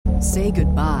Say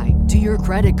goodbye to your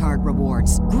credit card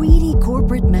rewards. Greedy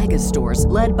corporate mega stores,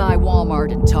 led by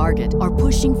Walmart and Target, are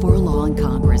pushing for a law in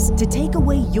Congress to take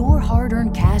away your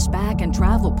hard-earned cash back and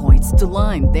travel points to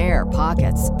line their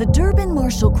pockets. The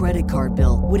Durbin-Marshall credit card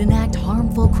bill would enact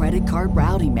harmful credit card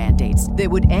routing mandates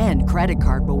that would end credit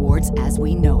card rewards as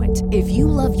we know it. If you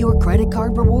love your credit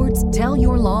card rewards, tell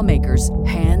your lawmakers,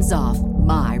 hands off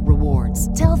my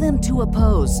rewards. Tell them to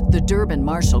oppose the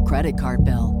Durbin-Marshall credit card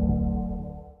bill.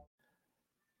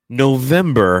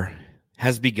 November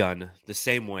has begun the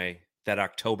same way that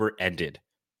October ended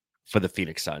for the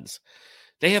Phoenix Suns.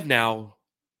 They have now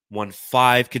won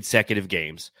 5 consecutive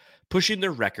games, pushing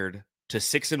their record to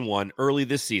 6-1 early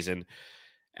this season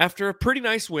after a pretty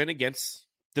nice win against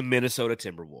the Minnesota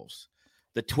Timberwolves.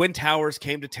 The Twin Towers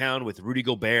came to town with Rudy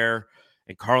Gobert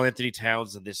and Karl Anthony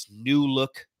Towns and this new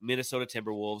look Minnesota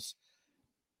Timberwolves.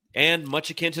 And much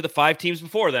akin to the 5 teams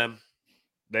before them,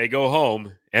 they go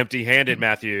home empty-handed,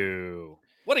 Matthew.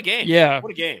 What a game. Yeah.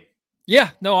 What a game. Yeah,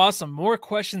 no, awesome. More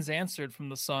questions answered from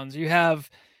the Suns. You have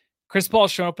Chris Paul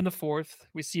showing up in the fourth.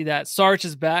 We see that. Sarge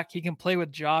is back. He can play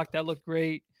with Jock. That looked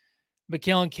great.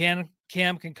 Mikal and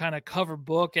Cam can kind of cover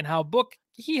Book, and how Book,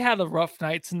 he had a rough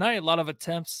night tonight. A lot of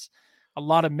attempts, a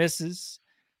lot of misses.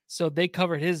 So they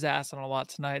covered his ass on a lot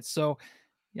tonight. So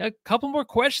yeah, a couple more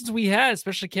questions we had,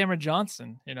 especially Cameron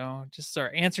Johnson, just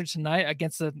our answer tonight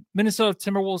against the Minnesota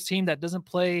Timberwolves team that doesn't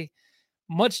play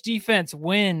much defense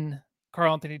when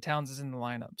Karl Anthony Towns is in the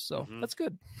lineup. So that's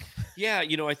good. Yeah.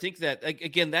 I think that,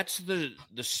 again, that's the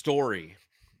story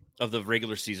of the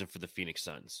regular season for the Phoenix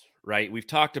Suns, right? We've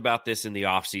talked about this in the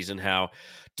offseason. How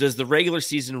does the regular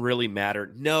season really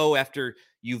matter? No, after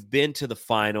you've been to the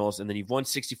finals and then you've won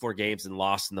 64 games and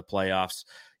lost in the playoffs,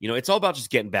 it's all about just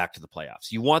getting back to the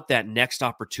playoffs. You want that next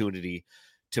opportunity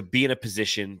to be in a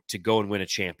position to go and win a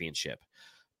championship.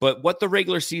 But what the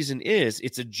regular season is,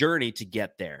 it's a journey to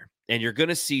get there. And you're going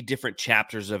to see different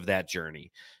chapters of that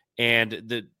journey. And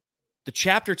the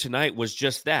chapter tonight was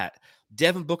just that.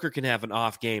 Devin Booker can have an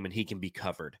off game and he can be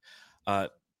covered.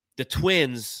 The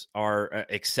Twins are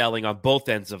excelling on both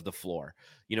ends of the floor.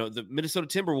 The Minnesota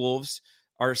Timberwolves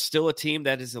are still a team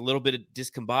that is a little bit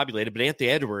discombobulated, but Anthony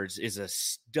Edwards is a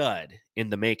stud in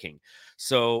the making.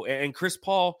 So, and Chris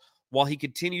Paul, while he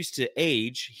continues to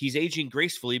age, he's aging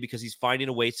gracefully because he's finding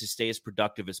a way to stay as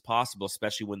productive as possible,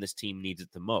 especially when this team needs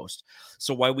it the most.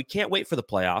 So while we can't wait for the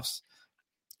playoffs,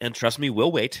 and trust me,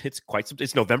 we'll wait. It's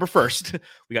November 1st.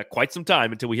 We got quite some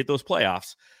time until we hit those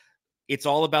playoffs. It's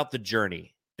all about the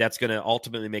journey that's going to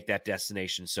ultimately make that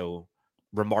destination so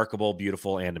remarkable,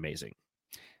 beautiful, and amazing.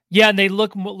 Yeah, and they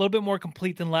look a little bit more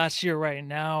complete than last year right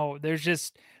now. There's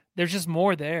just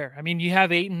more there. I mean, you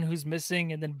have Ayton who's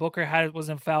missing, and then Booker was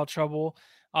in foul trouble.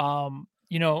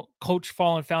 Coach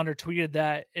Fallen Founder tweeted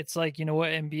that it's like,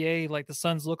 NBA, like the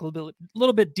Suns look a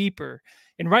little bit deeper.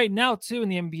 And right now, too, in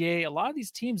the NBA, a lot of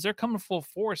these teams, they're coming full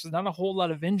force. There's not a whole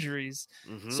lot of injuries.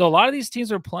 So a lot of these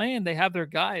teams are playing. They have their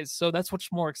guys. So that's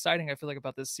what's more exciting, I feel like,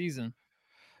 about this season.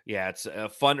 Yeah, it's a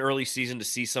fun early season to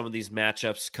see some of these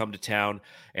matchups come to town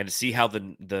and to see how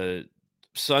the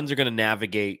Suns are going to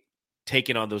navigate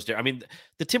taking on those. I mean,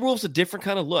 the Timberwolves a different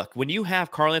kind of look. When you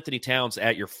have Karl Anthony Towns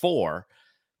at your 4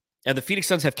 and the Phoenix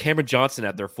Suns have Cameron Johnson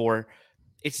at their 4,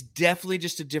 it's definitely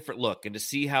just a different look. And to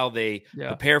see how they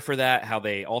prepare for that, how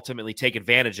they ultimately take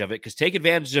advantage of it, because take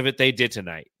advantage of it they did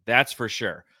tonight. That's for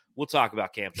sure. We'll talk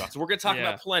about Cam Johnson. We're going to talk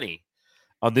about plenty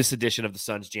on this edition of the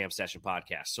Suns Jam Session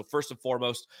podcast. So first and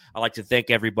foremost, I'd like to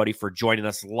thank everybody for joining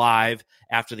us live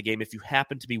after the game. If you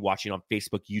happen to be watching on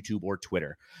Facebook, YouTube, or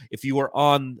Twitter, if you are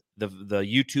on the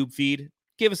YouTube feed,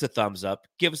 give us a thumbs up,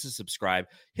 give us a subscribe,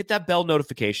 hit that bell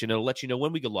notification. It'll let you know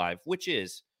when we go live, which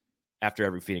is after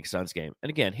every Phoenix Suns game. And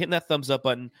again, hitting that thumbs up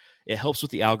button, it helps with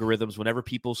the algorithms. Whenever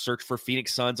people search for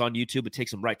Phoenix Suns on YouTube, it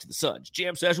takes them right to the Suns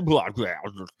Jam Session blog.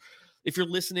 If you're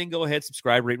listening, go ahead,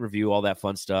 subscribe, rate, review, all that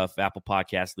fun stuff. Apple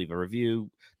Podcasts, leave a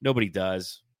review. Nobody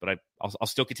does, but I'll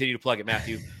still continue to plug it,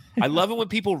 Matthew. I love it when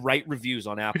people write reviews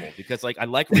on Apple because, I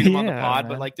like reading them on the pod,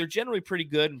 man. But they're generally pretty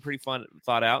good and pretty fun,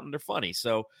 thought out, and they're funny.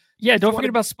 So yeah, don't forget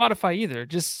about Spotify either.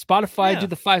 Just Spotify, do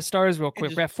the 5 stars real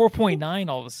quick. We're at 4.9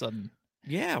 all of a sudden.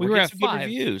 Yeah, we were at 5 good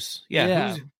reviews.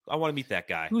 Yeah. I want to meet that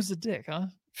guy. Who's the dick, huh?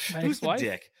 Who's the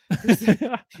dick?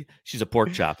 She's a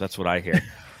pork chop. That's what I hear.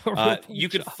 You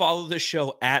can follow the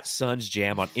show at Suns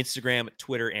Jam on Instagram,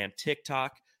 Twitter, and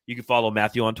TikTok. You can follow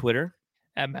Matthew on Twitter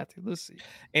at Matthew Lucy.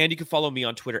 And you can follow me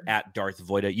on Twitter at Darth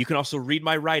Voida. You can also read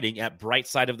my writing at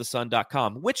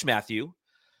brightsideofthesun.com, which, Matthew,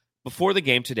 before the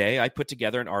game today, I put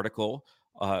together an article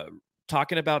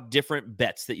talking about different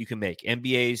bets that you can make.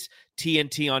 NBA's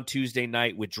TNT on Tuesday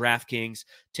night with DraftKings,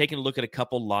 taking a look at a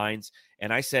couple lines.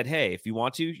 And I said, hey, if you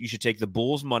want to, you should take the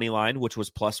Bulls money line, which was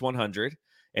plus 100.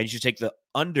 And you should take the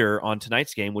under on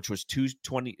tonight's game, which was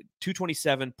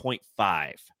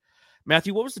 227.5.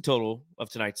 Matthew, what was the total of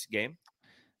tonight's game?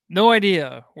 No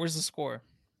idea. Where's the score?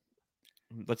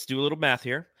 Let's do a little math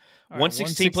here. All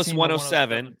 116 plus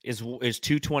 107 is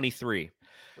 223.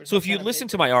 So if you listen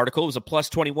to my article, it was a plus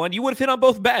 21. You would have hit on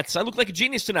both bets. I look like a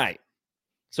genius tonight.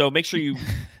 So make sure you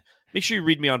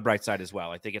read me on Brightside as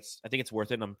well. I think it's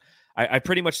worth it. And I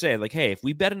pretty much say, like, hey, if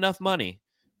we bet enough money,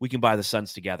 we can buy the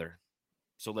Suns together.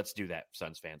 So let's do that,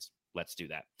 Suns fans. Let's do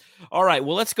that. All right.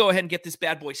 Well, let's go ahead and get this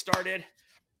bad boy started.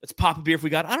 Let's pop a beer if we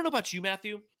got it. I don't know about you,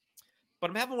 Matthew, but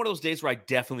I'm having one of those days where I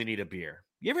definitely need a beer.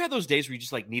 You ever have those days where you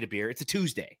just like need a beer? It's a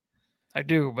Tuesday. I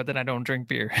do, but then I don't drink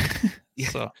beer.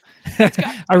 So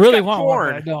I really want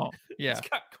corn. one, but I don't. Yeah, it's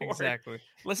got corn. Exactly.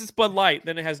 Unless it's Bud Light,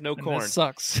 then it has no And corn. that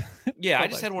sucks. Yeah, I Bud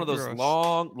just Light's had one of those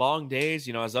gross. long days.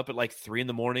 You know, I was up at like 3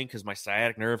 a.m. because my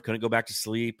sciatic nerve couldn't go back to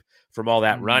sleep from all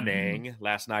that running.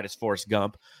 Last night as Forrest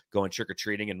Gump, going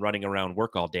trick-or-treating and running around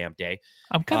work all damn day.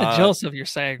 I'm kind of jealous of your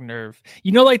sag nerve.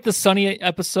 You know, like the Sunny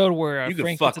episode where You can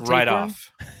Frank fuck gets a right tapeworm?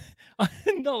 off.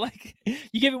 No, like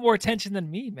you give it more attention than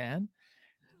me, man.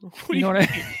 What You know do what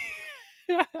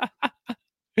I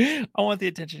mean? I want the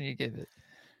attention you give it.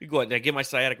 You go ahead, I get my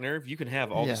sciatic nerve. You can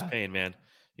have all this Yeah. pain, man.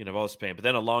 You can have all this pain. But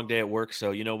then a long day at work.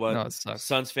 So you know what? No, it sucks.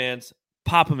 Suns fans,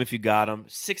 pop them if you got them.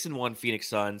 6-1 Phoenix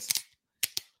Suns.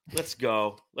 Let's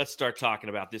go. Let's start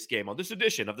talking about this game on this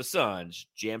edition of the Suns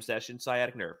Jam Session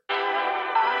Sciatic Nerve.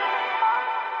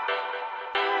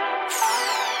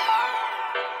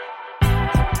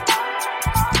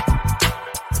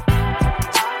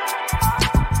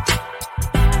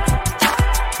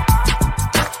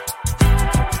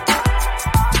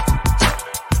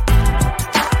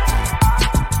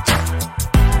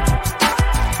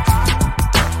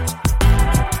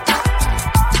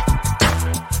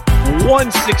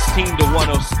 (116 to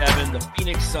 107). The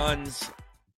Phoenix Suns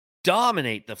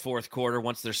dominate the fourth quarter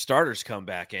once their starters come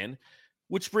back in,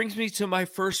 which brings me to my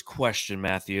first question,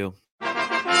 Matthew.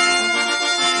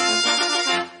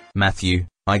 Matthew,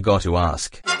 I got to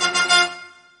ask.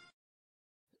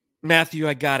 Matthew,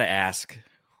 I gotta ask,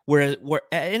 where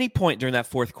at any point during that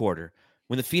fourth quarter,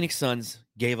 when the Phoenix Suns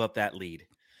gave up that lead,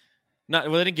 they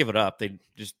didn't give it up.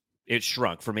 It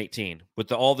shrunk from 18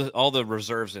 with all the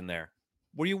reserves in there.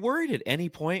 Were you worried at any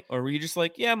point, or were you just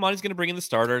like, yeah, Monty's going to bring in the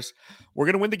starters. We're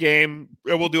going to win the game,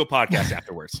 and we'll do a podcast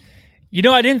afterwards? You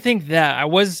know, I didn't think that. I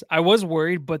was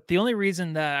worried, but the only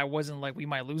reason that I wasn't like we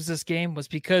might lose this game was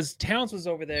because Towns was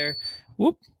over there.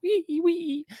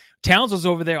 Towns was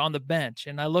over there on the bench,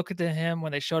 and I looked at him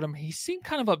when they showed him. He seemed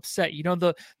kind of upset. You know,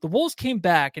 the Wolves came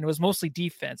back, and it was mostly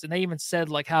defense, and they even said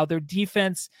like how their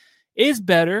defense is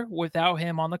better without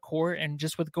him on the court and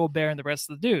just with Gobert and the rest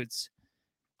of the dudes.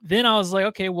 Then I was like,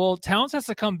 okay, well, Towns has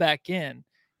to come back in.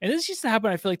 And this used to happen,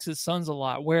 I feel like, to the Suns a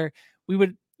lot, where we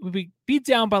would be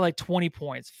down by like 20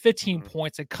 points, 15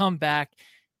 points, and come back,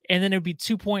 and then it would be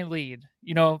 2-point lead,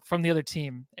 you know, from the other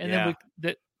team. And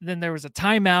then there was a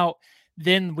timeout.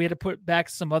 Then we had to put back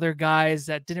some other guys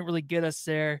that didn't really get us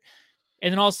there.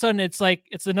 And then all of a sudden, it's like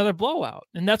it's another blowout.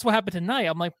 And that's what happened tonight.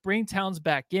 I'm like, bring Towns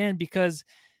back in, because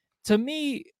to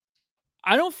me,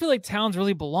 I don't feel like Towns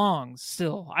really belongs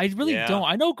still. I really don't.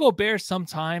 I know Gobert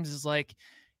sometimes is like,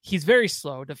 he's very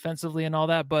slow defensively and all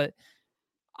that, but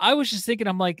I was just thinking,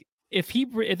 I'm like, if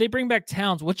they bring back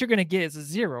Towns, what you're going to get is a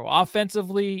 0.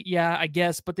 Offensively, yeah, I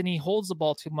guess, but then he holds the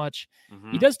ball too much.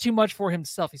 He does too much for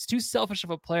himself. He's too selfish of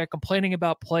a player, complaining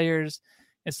about players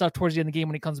and stuff towards the end of the game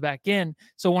when he comes back in.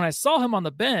 So when I saw him on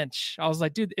the bench, I was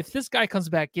like, dude, if this guy comes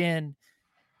back in,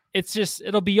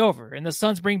 it'll be over. And the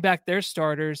Suns bring back their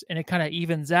starters, and it kind of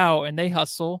evens out, and they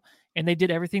hustle, and they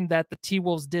did everything that the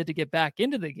T-Wolves did to get back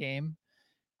into the game.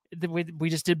 We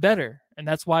just did better. And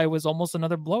that's why it was almost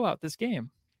another blowout this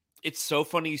game. It's so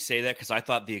funny you say that, because I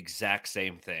thought the exact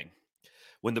same thing.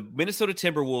 When the Minnesota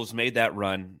Timberwolves made that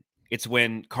run, it's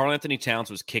when Karl Anthony Towns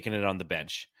was kicking it on the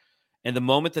bench. And the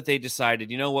moment that they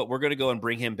decided, you know what, we're going to go and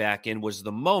bring him back in, was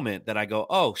the moment that I go,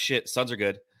 oh, shit, Suns are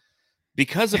good.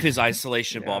 Because of his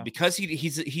isolation ball, because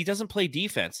he doesn't play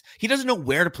defense. He doesn't know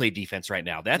where to play defense right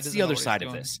now. That's the other side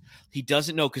of this. He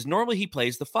doesn't know, because normally he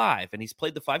plays the 5, and he's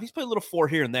played the 5. He's played a little 4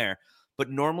 here and there, but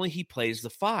normally he plays the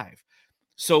 5.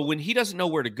 So when he doesn't know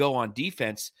where to go on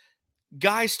defense,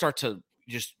 guys start to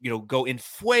just, go in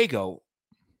fuego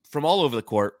from all over the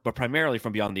court, but primarily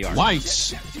from beyond the arc.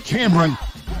 Lights, Cameron,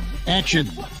 action.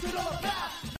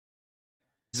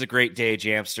 is a great day,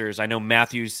 Jamsters. I know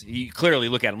Matthews, you clearly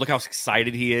look at him. Look how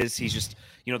excited he is. He's just,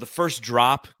 the first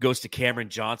drop goes to Cameron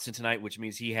Johnson tonight, which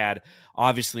means he had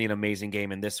obviously an amazing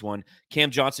game in this one.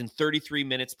 Cam Johnson, 33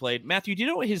 minutes played. Matthew, do you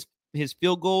know what his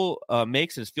field goal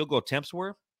makes and his field goal attempts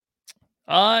were?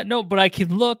 No, but I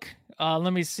can look.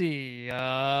 Let me see. Do you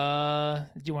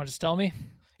want to just tell me?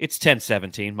 It's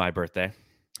 10-17, my birthday.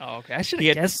 Oh, okay. I should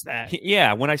have guessed that.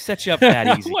 Yeah, when I set you up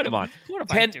that easy. Come on.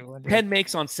 What am I doing? Penn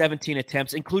makes on 17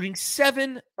 attempts, including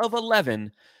 7 of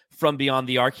 11 from beyond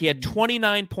the arc. He had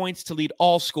 29 points to lead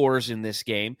all scorers in this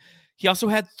game. He also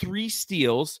had 3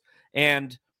 steals.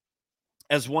 And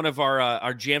as one of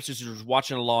our Jamsters who's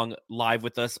watching along live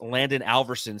with us, Landon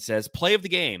Alverson says, play of the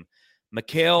game.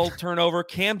 McHale turnover.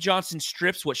 Cam Johnson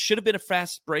strips what should have been a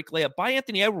fast break layup by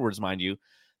Anthony Edwards, mind you.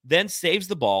 Then saves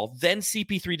the ball. Then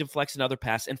CP3 deflects another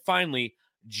pass. And finally,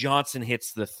 Johnson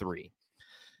hits the 3.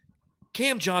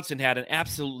 Cam Johnson had an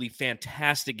absolutely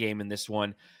fantastic game in this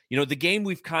one. The game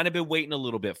we've kind of been waiting a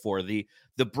little bit for. The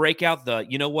breakout,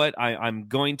 I'm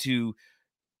going to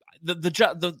 –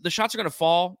 the shots are going to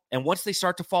fall. And once they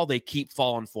start to fall, they keep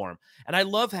falling for him. And I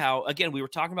love how, again, we were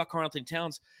talking about Karl-Anthony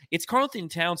Towns. It's Karl-Anthony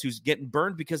Towns who's getting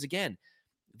burned because, again,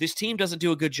 this team doesn't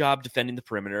do a good job defending the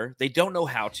perimeter. They don't know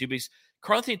how to because –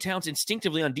 Karl-Anthony Towns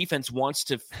instinctively on defense wants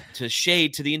to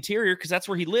shade to the interior because that's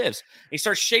where he lives. And he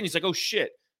starts shading. He's like, oh,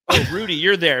 shit. Oh, Rudy,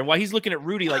 you're there. And while he's looking at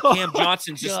Rudy, like Cam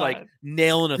Johnson's just like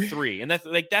nailing a 3. And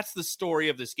that's the story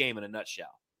of this game in a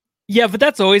nutshell. Yeah, but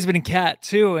that's always been Cat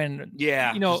too. And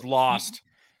yeah, just lost.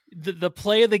 The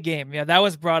play of the game, yeah, that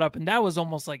was brought up, and that was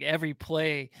almost like every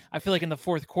play. I feel like in the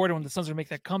fourth quarter when the Suns were making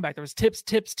that comeback, there was tips,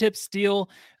 steal,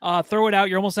 throw it out,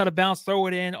 you're almost out of bounds, throw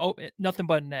it in, nothing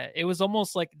but net. It was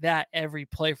almost like that every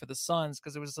play for the Suns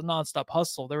because it was a nonstop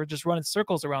hustle. They were just running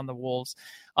circles around the Wolves.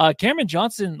 Cameron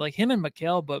Johnson, like him and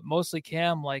McHale, but mostly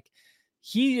Cam, like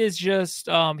he is just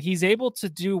he's able to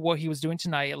do what he was doing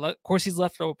tonight. Of course, he's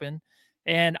left open.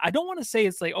 And I don't want to say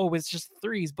it's like, oh, it's just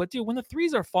threes. But, dude, when the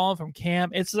threes are falling from Cam,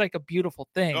 it's like a beautiful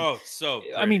thing. Oh, so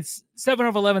great. I mean, 7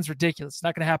 of 11 is ridiculous. It's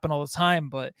not going to happen all the time.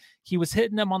 But he was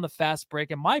hitting them on the fast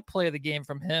break. And my play of the game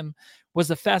from him was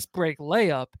the fast break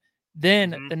layup.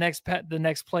 Then the next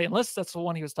play, unless that's the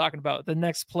one he was talking about, the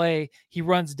next play, he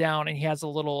runs down and he has a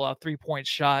little 3-point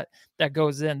shot that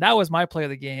goes in. That was my play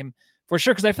of the game for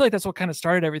sure because I feel like that's what kind of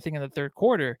started everything in the third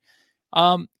quarter.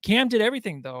 Cam did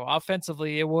everything though.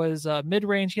 Offensively, it was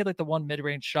mid-range. He had like the 1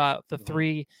 mid-range shot, the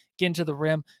 3 getting to the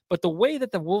rim. But the way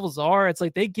that the Wolves are, it's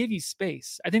like they give you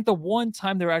space. I think the one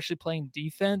time they were actually playing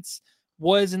defense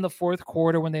was in the fourth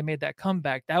quarter when they made that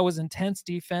comeback. That was intense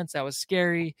defense. That was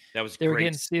scary. They were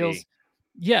getting steals.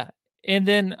 Yeah. And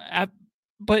then,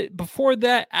 but before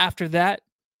that, after that,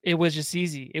 it was just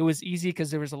easy. It was easy because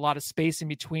there was a lot of space in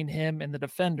between him and the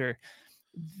defender.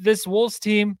 This Wolves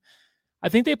team, I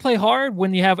think they play hard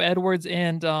when you have Edwards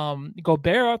and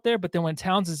Gobert out there, but then when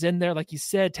Towns is in there, like you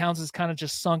said, Towns is kind of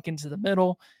just sunk into the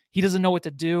middle. He doesn't know what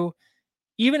to do.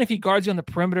 Even if he guards you on the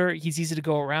perimeter, he's easy to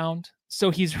go around. So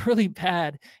he's really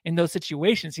bad in those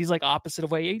situations. He's like opposite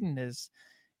of what Ayton is.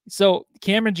 So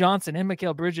Cameron Johnson and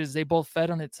Mikal Bridges, they both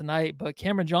fed on it tonight. But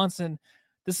Cameron Johnson,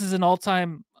 this is an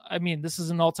all-time game.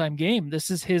 This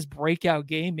is his breakout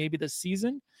game, maybe this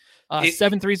season.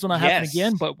 7 threes will not happen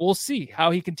again, but we'll see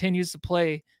how he continues to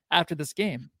play after this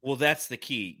game. Well, that's the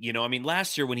key.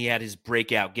 Last year when he had his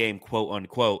breakout game, quote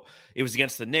unquote, it was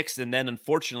against the Knicks. And then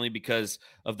unfortunately, because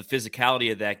of the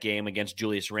physicality of that game against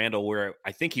Julius Randle, where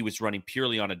I think he was running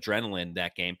purely on adrenaline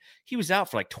that game, he was out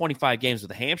for like 25 games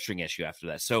with a hamstring issue after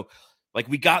that. So like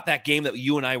we got that game that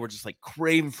you and I were just like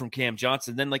craving from Cam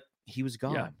Johnson. Then like he was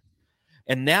gone. Yeah.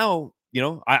 And now,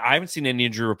 I haven't seen any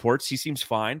injury reports. He seems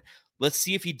fine. Let's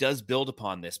see if he does build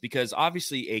upon this because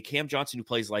obviously a Cam Johnson who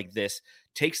plays like this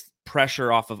takes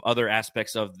pressure off of other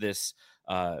aspects of this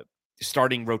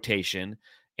starting rotation.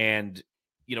 And,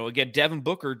 again, Devin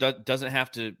Booker doesn't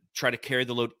have to try to carry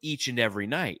the load each and every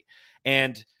night.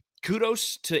 And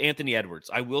kudos to Anthony Edwards.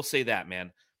 I will say that,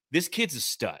 man. This kid's a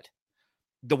stud.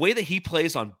 The way that he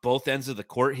plays on both ends of the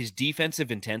court, his defensive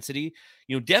intensity,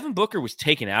 Devin Booker was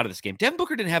taken out of this game. Devin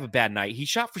Booker didn't have a bad night. He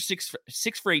shot for 6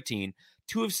 for 18.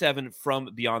 2 of 7 from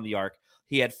beyond the arc.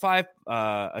 He had 5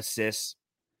 assists.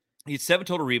 He had 7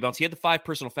 total rebounds. He had the 5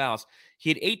 personal fouls.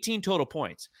 He had 18 total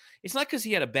points. It's not because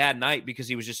he had a bad night because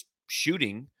he was just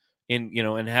shooting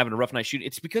and having a rough night shooting.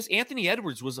 It's because Anthony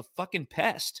Edwards was a fucking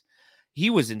pest. He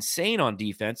was insane on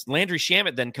defense. Landry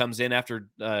Shamet then comes in after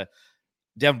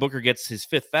Devin Booker gets his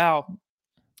 5th foul.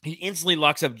 He instantly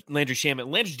locks up Landry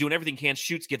Shamet. Landry's doing everything he can.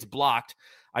 Shoots, gets blocked.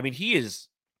 I mean, he is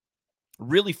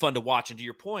really fun to watch. And to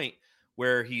your point,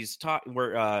 where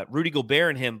Rudy Gobert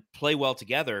and him play well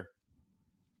together.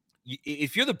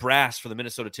 if you're the brass for the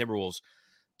Minnesota Timberwolves,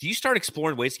 do you start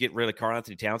exploring ways to get rid of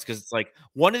Karl-Anthony Towns? Because it's like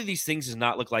one of these things does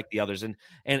not look like the others. And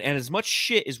as much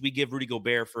shit as we give Rudy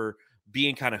Gobert for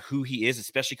being kind of who he is,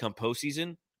 especially come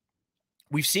postseason,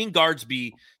 we've seen guards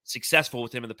be successful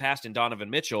with him in the past in Donovan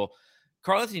Mitchell.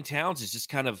 Karl-Anthony Towns is just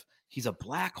kind of, he's a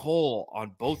black hole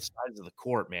on both sides of the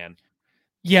court, man.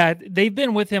 Yeah, they've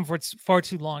been with him for far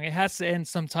too long. It has to end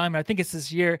sometime. I think it's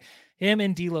this year. Him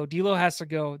and D'Lo. D'Lo has to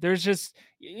go. There's just,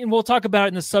 and we'll talk about it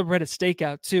in the subreddit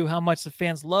stakeout too, how much the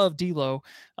fans love D'Lo.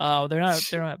 They're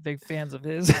not big fans of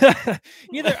his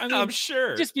either. I mean, I'm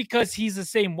sure just because he's the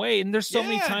same way. And there's so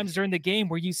many times during the game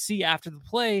where you see after the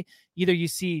play, either you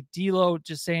see D'Lo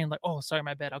just saying like, "Oh, sorry,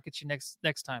 my bad. I'll get you next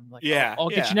time." Like, I'll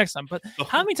get you next time. But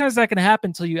how many times is that going to happen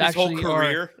until you his actually whole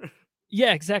career?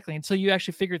 Yeah, exactly. Until you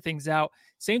actually figure things out.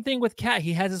 Same thing with Cat.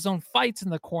 He has his own fights in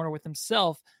the corner with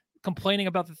himself, complaining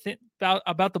about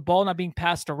about the ball not being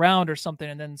passed around or something,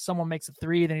 and then someone makes a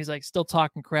three, then he's like still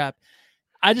talking crap.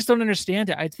 I just don't understand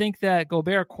it. I think that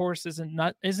Gobert, of course,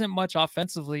 isn't much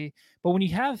offensively, but when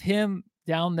you have him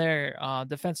down there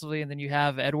defensively, and then you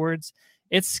have Edwards,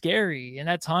 it's scary. And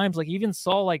at times, like even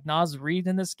saw like Naz Reid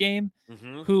in this game,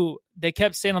 who they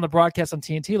kept saying on the broadcast on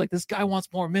TNT, like this guy wants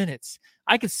more minutes.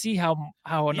 I could see how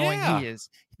annoying he is.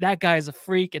 That guy is a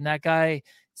freak, and that guy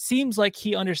seems like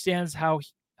he understands how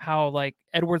like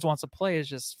Edwards wants to play, is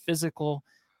just physical,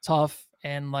 tough,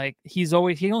 and like he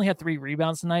only had 3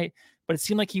 rebounds tonight, but it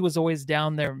seemed like he was always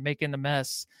down there making a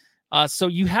mess. So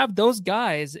you have those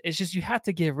guys. It's just you have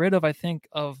to get rid of, I think,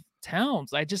 of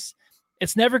Towns.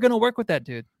 It's never going to work with that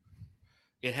dude.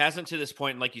 It hasn't to this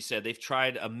point. And like you said, they've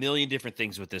tried a million different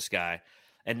things with this guy.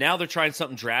 And now they're trying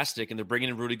something drastic, and they're bringing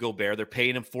in Rudy Gobert. They're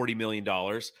paying him $40 million.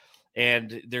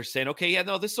 And they're saying, okay, yeah,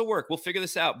 no, this will work. We'll figure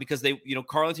this out. Because they,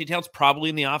 Karl-Anthony Towns probably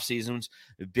in the offseason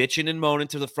bitching and moaning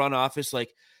to the front office,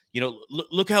 like,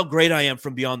 look how great I am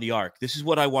from beyond the arc. This is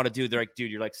what I want to do. They're like, dude,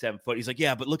 you're like 7 foot. He's like,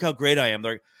 yeah, but look how great I am.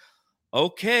 They're like,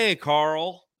 okay,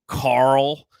 Carl,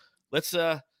 let's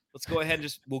go ahead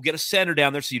and we'll get a center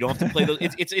down there so you don't have to play those.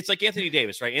 It's like Anthony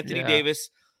Davis, right? Anthony Davis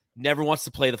never wants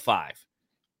to play the 5.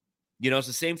 It's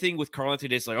the same thing with Karl-Anthony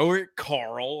Davis. Like, oh,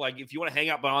 Carl, like if you want to hang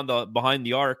out behind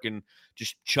the arc and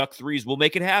just chuck threes, we'll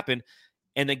make it happen.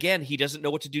 And again, he doesn't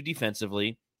know what to do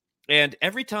defensively. And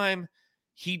every time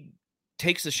he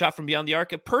takes a shot from beyond the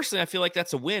arc, personally, I feel like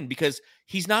that's a win because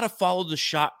he's not a follow the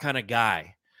shot kind of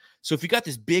guy. So if you got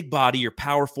this big body, your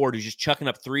power forward who's just chucking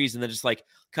up threes and then just like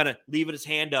kind of leaving his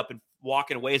hand up and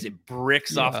walking away as it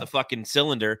bricks off the fucking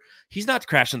cylinder, he's not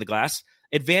crashing the glass.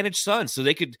 Advantage Suns. So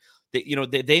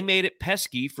they made it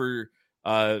pesky for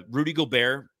Rudy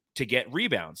Gobert to get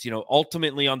rebounds.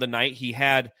 Ultimately on the night he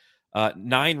had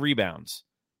 9 rebounds.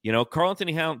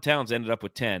 Karl-Anthony Towns ended up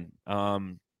with 10.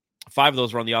 5 of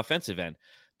those were on the offensive end.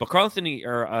 But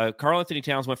Karl-Anthony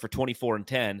Towns went for 24 and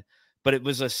 10. But it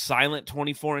was a silent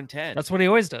 24 and 10. That's what he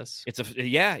always does.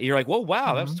 You're like, whoa,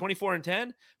 wow, that was 24 and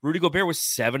 10. Rudy Gobert was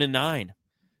 7 and 9.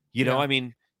 I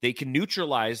mean, they can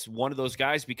neutralize one of those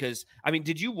guys because, I mean,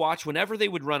 did you watch whenever they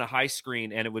would run a high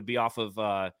screen and it would be off of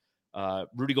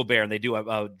Rudy Gobert and they do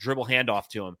a dribble handoff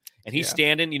to him and he's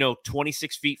standing,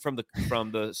 26 feet from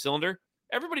the cylinder,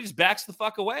 everybody just backs the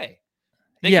fuck away.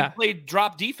 They can play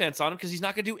drop defense on him because he's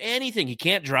not going to do anything. He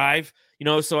can't drive,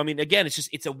 So, I mean, again,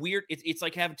 it's a weird, it's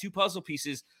like having 2 puzzle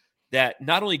pieces that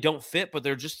not only don't fit, but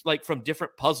they're just like from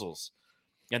different puzzles.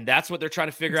 And that's what they're trying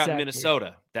to figure out in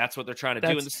Minnesota. That's what they're trying to do.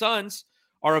 And the Suns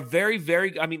are a very,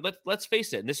 very, I mean, let's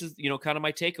face it. And this is, kind of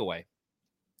my takeaway.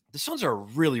 The Suns are a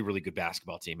really, really good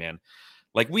basketball team, man.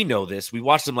 Like, we know this. We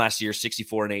watched them last year,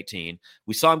 64 and 18.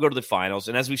 We saw them go to the finals.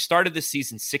 And as we started this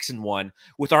season 6-1,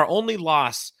 with our only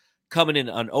loss coming in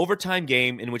an overtime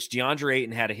game in which DeAndre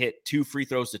Ayton had to hit 2 free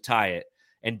throws to tie it,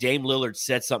 and Dame Lillard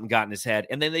said something got in his head,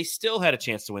 and then they still had a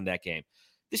chance to win that game.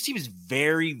 This team is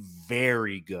very,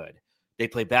 very good. They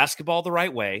play basketball the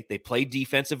right way. They play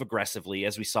defensive aggressively,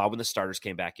 as we saw when the starters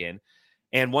came back in.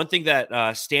 And one thing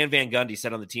that Stan Van Gundy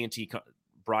said on the TNT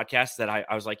broadcast that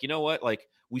I was like, you know what? Like,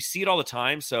 we see it all the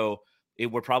time, so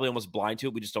we're probably almost blind to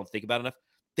it. We just don't think about it enough.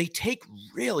 They take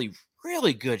really,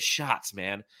 really good shots,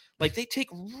 man. Like, they take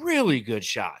really good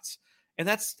shots. And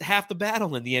that's half the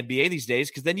battle in the NBA these days,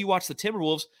 because then you watch the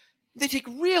Timberwolves, they take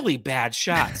really bad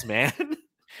shots, man.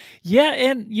 Yeah,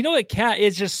 and you know what, Cat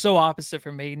is just so opposite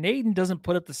for me. Naden doesn't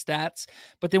put up the stats,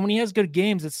 but then when he has good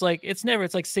games, it's like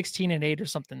 16 and 8 or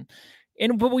something.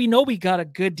 But we know we got a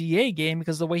good DA game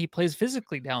because of the way he plays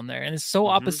physically down there. And it's so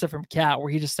opposite from Cat,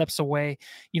 where he just steps away.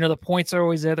 The points are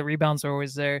always there, the rebounds are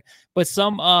always there. But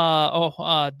some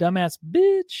dumbass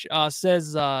bitch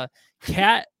says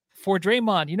Cat for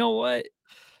Draymond. You know what?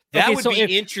 That would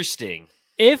be interesting.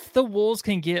 If the Wolves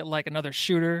can get like another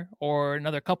shooter or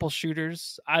another couple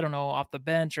shooters, I don't know, off the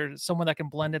bench or someone that can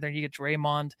blend in there, you get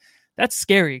Draymond. That's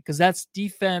scary because that's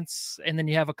defense, and then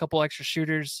you have a couple extra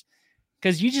shooters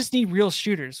because you just need real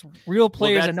shooters, real Well,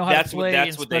 players that know how to play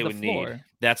that's and what spread they the would need. floor.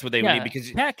 That's what they would need because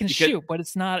Pat can shoot, but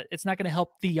it's not going to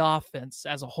help the offense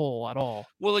as a whole at all.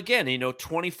 well, again,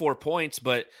 24 points,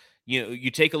 but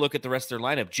you take a look at the rest of their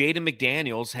lineup. Jaden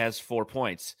McDaniels has 4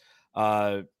 points.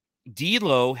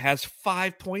 D'Lo has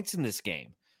 5 points in this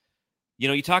game.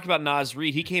 You talked about Naz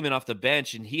Reid. He came in off the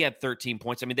bench and he had 13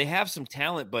 points. I mean, they have some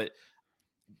talent, but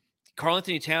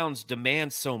Karl-Anthony Towns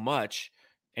demands so much,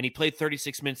 and he played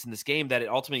 36 minutes in this game that it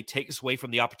ultimately takes away from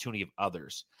the opportunity of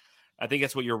others. I think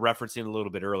that's what you're referencing a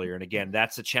little bit earlier. And again,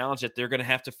 that's a challenge that they're going to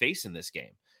have to face in this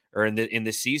game or in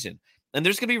this season. And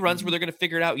there's going to be runs where they're going to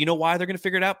figure it out. You know why they're going to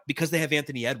figure it out? Because they have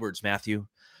Anthony Edwards, Matthew.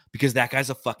 Because that guy's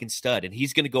a fucking stud, and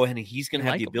he's going to go ahead and he's going to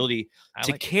have the ability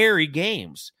to carry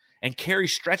games and carry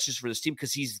stretches for this team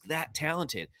because he's that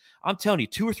talented. I'm telling you,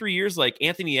 2 or 3 years, like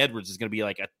Anthony Edwards is going to be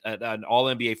like an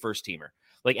all-NBA first teamer.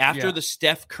 Like after the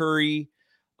Steph Curry,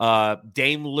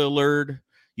 Dame Lillard,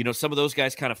 some of those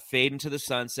guys kind of fade into the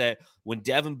sunset. When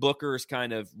Devin Booker is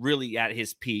kind of really at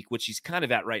his peak, which he's kind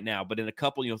of at right now, but in a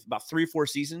couple, about 3 or 4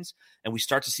 seasons, and we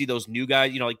start to see those new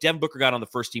guys, like Devin Booker got on the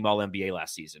first team All-NBA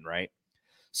last season, right?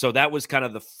 So that was kind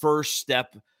of the first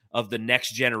step of the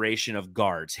next generation of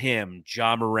guards, him,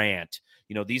 Ja Morant.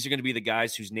 These are going to be the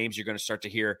guys whose names you're going to start to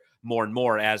hear more and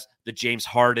more as the James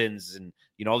Hardens and,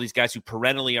 all these guys who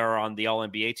perennially are on the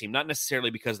All-NBA team, not necessarily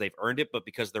because they've earned it, but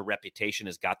because their reputation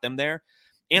has got them there.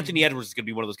 Anthony Edwards is going to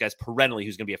be one of those guys perennially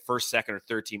who's going to be a first, second, or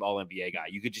third team All-NBA guy.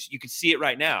 You could see it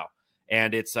right now.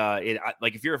 And it's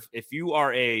like if you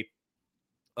are a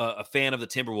fan of the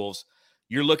Timberwolves,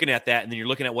 you're looking at that, and then you're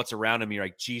looking at what's around him. You're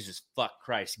like, Jesus, fuck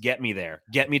Christ, get me there.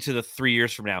 Get me to the 3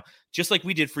 years from now. Just like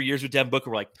we did for years with Devin Booker.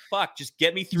 We're like, fuck, just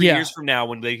get me 3 years from now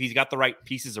when he's got the right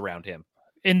pieces around him.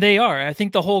 And they are. I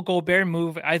think the whole Gobert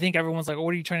move, I think everyone's like, what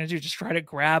are you trying to do? Just try to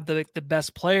grab the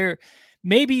best player.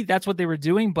 Maybe that's what they were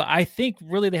doing, but I think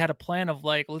really they had a plan of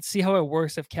like, let's see how it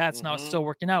works. If Cat's not still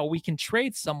working out, we can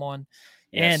trade someone.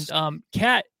 Yes. And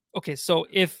Cat, okay, so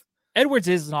if Edwards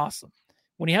is awesome,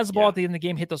 when he has the ball at the end of the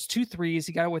game, hit those 2 threes,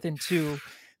 he got it within 2.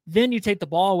 Then you take the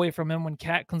ball away from him when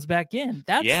Cat comes back in.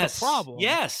 That's the problem.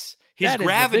 Yes. His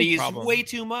gravity is way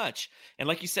too much. And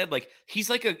like you said, like he's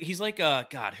like a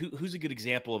God, who's a good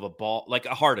example of a ball, like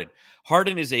a Harden.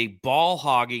 Harden is a ball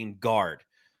hogging guard.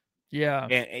 Yeah.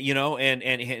 And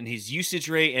and his usage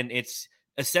rate, and it's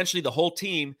essentially the whole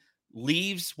team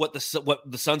leaves what the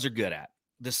Suns are good at.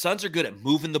 The Suns are good at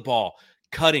moving the ball,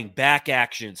 cutting, back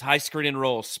actions, high screen and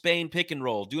roll, Spain pick and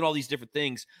roll, doing all these different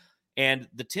things. And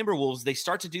the Timberwolves, they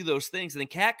start to do those things. And then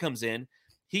Cat comes in,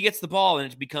 he gets the ball,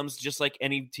 and it becomes just like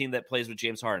any team that plays with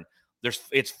James Harden.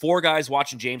 It's 4 guys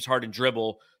watching James Harden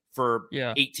dribble for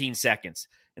 18 seconds.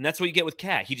 And that's what you get with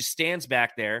Cat. He just stands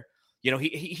back there.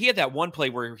 He had that one play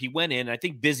where he went in, and I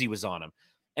think Busy was on him.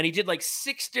 And he did like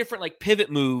 6 different like pivot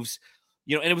moves,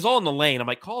 and it was all in the lane. I'm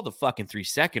like, call the fucking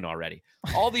 3-second already.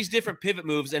 All these different pivot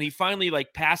moves, and he finally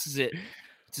like passes it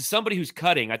to somebody who's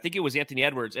cutting. I think it was Anthony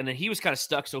Edwards, and then he was kind of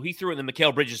stuck, so he threw it, and then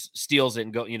Mikal Bridges steals it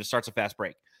and starts a fast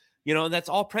break. And that's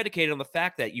all predicated on the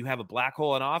fact that you have a black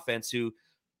hole in offense who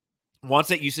wants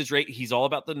that usage rate. He's all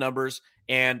about the numbers,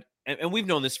 and we've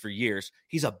known this for years.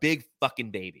 He's a big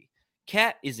fucking baby.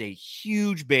 Cat is a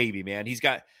huge baby, man.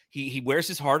 He wears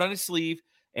his heart on his sleeve,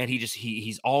 and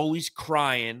he's always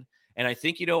crying. And I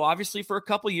think, obviously for a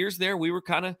couple of years there,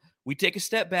 we take a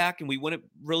step back and we wouldn't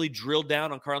really drill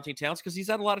down on Karl-Anthony Towns because he's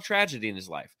had a lot of tragedy in his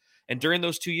life. And during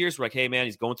those 2 years, we're like, hey, man,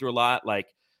 he's going through a lot. Like,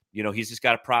 he's just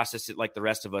got to process it like the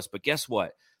rest of us. But guess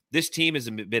what? This team has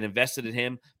been invested in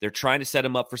him. They're trying to set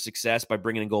him up for success by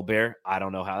bringing in Gobert. I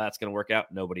don't know how that's going to work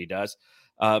out. Nobody does.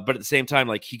 But at the same time,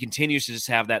 like he continues to just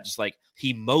have that, just like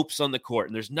he mopes on the court.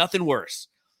 And there's nothing worse.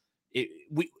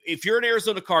 If you're an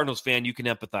Arizona Cardinals fan, you can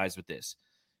empathize with this.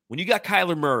 When you got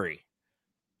Kyler Murray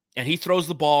and he throws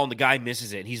the ball and the guy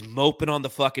misses it and he's moping on the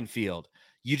fucking field,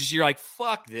 you're like,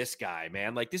 fuck this guy,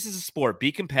 man. Like, this is a sport.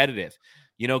 Be competitive.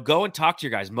 Go and talk to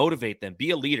your guys. Motivate them. Be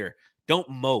a leader. Don't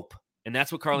mope. And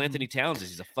that's what Karl-Anthony Towns is.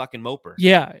 He's a fucking moper.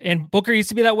 Yeah, and Booker used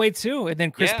to be that way too. And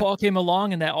then Chris Paul came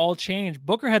along and that all changed.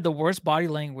 Booker had the worst body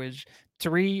language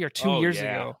 3 or 2 years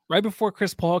ago. Right before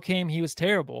Chris Paul came, he was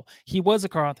terrible. He was a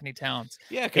Karl-Anthony Towns.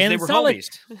 Yeah, because they were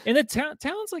homies. And the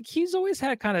Towns, like, he's always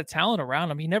had kind of talent around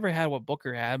him. He never had what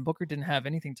Booker had. Booker didn't have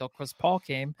anything till Chris Paul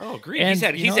came. Oh, agreed.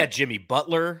 And, he's had Jimmy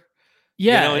Butler.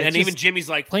 Yeah. And even Jimmy's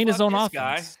like, playing his own offense.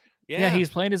 Guy. Yeah, he's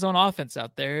playing his own offense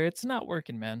out there. It's not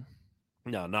working, man.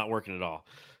 No, not working at all.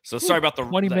 So sorry about the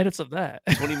 20 minutes of that.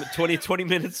 20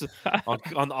 minutes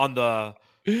on the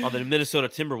Minnesota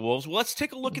Timberwolves. Well, let's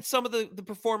take a look at some of the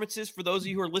performances for those of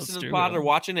you who are listening to the pod or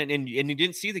watching and you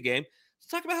didn't see the game. Let's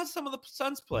talk about how some of the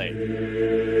Suns played.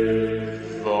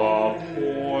 The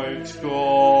point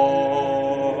guard.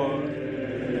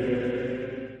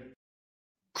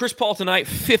 Chris Paul tonight,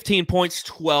 15 points,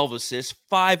 12 assists,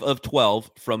 5 of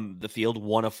 12 from the field,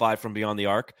 1 of 5 from beyond the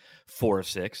arc, 4 of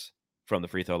 6 from the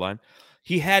free throw line.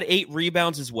 He had 8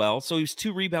 rebounds as well, so he was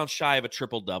 2 rebounds shy of a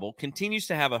triple-double. Continues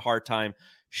to have a hard time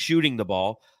shooting the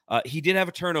ball. He did have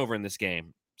a turnover in this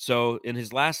game. So in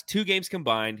his last 2 games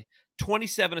combined,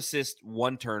 27 assists,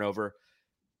 1 turnover.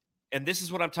 And this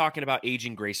is what I'm talking about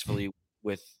aging gracefully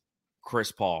with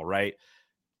Chris Paul, right?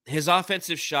 His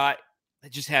offensive shot,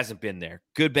 it just hasn't been there.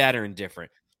 Good, bad, or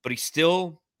indifferent. But he's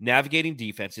still navigating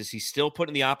defenses. He's still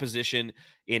putting the opposition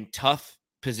in tough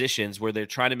positions where they're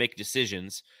trying to make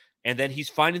decisions. And then he's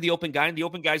finding the open guy, and the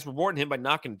open guy's rewarding him by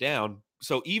knocking him down.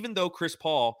 So even though Chris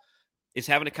Paul is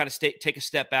having to kind of take a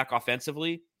step back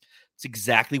offensively, it's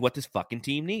exactly what this fucking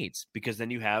team needs, because then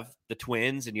you have the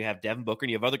Twins and you have Devin Booker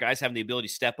and you have other guys having the ability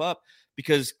to step up,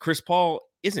 because Chris Paul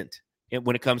isn't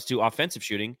when it comes to offensive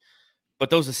shooting. But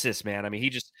those assists, man, I mean, he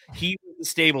was the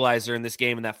stabilizer in this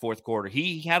game in that fourth quarter.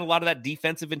 He had a lot of that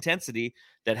defensive intensity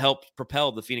that helped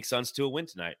propel the Phoenix Suns to a win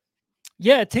tonight.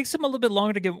 Yeah, it takes him a little bit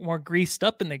longer to get more greased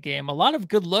up in the game. A lot of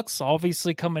good looks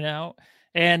obviously coming out.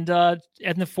 And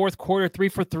in the fourth quarter, 3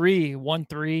 for 3,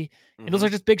 1-3. And those are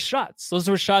just big shots. Those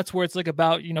were shots where it's like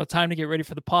about, time to get ready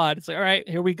for the pod. It's like, all right,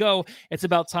 here we go. It's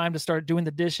about time to start doing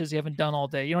the dishes you haven't done all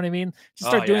day. You know what I mean? To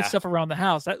start doing stuff around the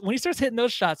house. When he starts hitting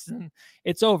those shots, then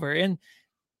it's over. And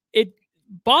it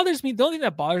bothers me. The only thing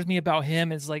that bothers me about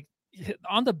him is like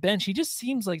on the bench, he just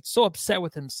seems like so upset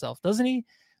with himself, doesn't he?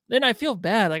 Then I feel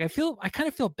bad. Like I kind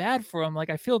of feel bad for him. Like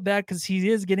I feel bad because he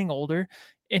is getting older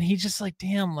and he's just like,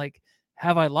 damn, like,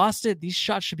 have I lost it? These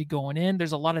shots should be going in.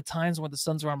 There's a lot of times when the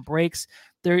Suns are on breaks,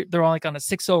 they're like on a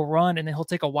 6-0 run, and then he'll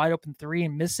take a wide open 3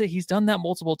 and miss it. He's done that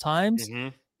multiple times.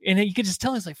 And you can just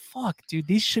tell he's like, fuck, dude,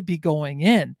 these should be going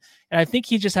in. And I think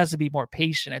he just has to be more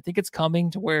patient. I think it's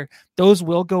coming to where those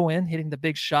will go in, hitting the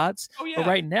big shots. But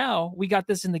right now, we got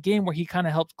this in the game where he kind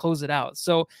of helped close it out.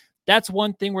 So that's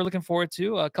one thing we're looking forward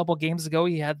to. A couple games ago,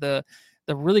 he had the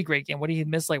really great game. What he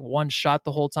missed like one shot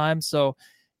the whole time. So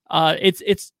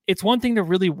it's one thing to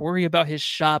really worry about his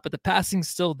shot, but the passing's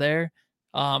still there.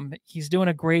 He's doing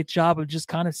a great job of just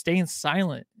kind of staying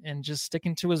silent and just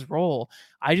sticking to his role.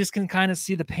 I just can kind of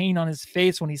see the pain on his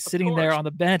face when he's sitting there on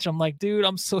the bench. I'm like, dude,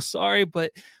 I'm so sorry,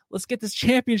 but let's get this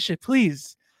championship,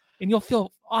 please. And you'll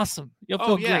feel awesome. You'll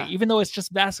feel great. Even though it's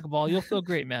just basketball, you'll feel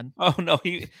great, man. Oh no,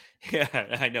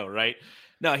 I know, right?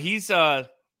 No, he's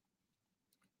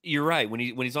you're right. When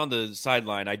he's on the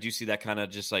sideline, I do see that kind of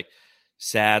just like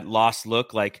sad, lost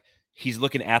look. Like he's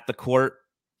looking at the court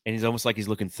and he's almost like he's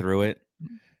looking through it.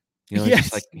 He's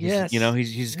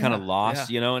kind of lost,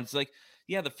 and it's like,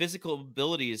 the physical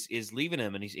ability is leaving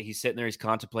him, and he's sitting there, he's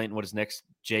contemplating what his next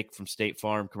Jake from State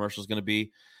Farm commercial is going to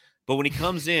be. But when he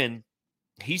comes in,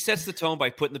 he sets the tone by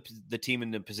putting the team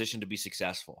in the position to be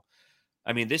successful.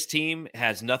 I mean, this team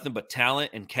has nothing but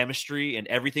talent and chemistry and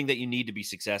everything that you need to be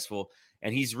successful.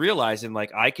 And he's realizing,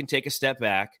 like, I can take a step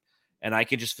back and I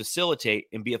can just facilitate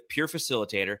and be a pure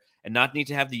facilitator and not need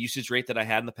to have the usage rate that I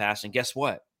had in the past. And guess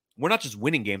what? We're not just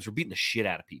winning games. We're beating the shit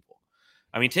out of people.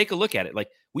 I mean, take a look at it. Like,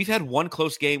 we've had one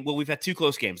close game. Well, we've had 2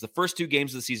 close games. The first 2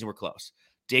 games of the season were close.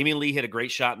 Damian Lee hit a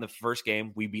great shot in the first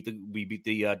game. We beat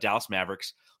the Dallas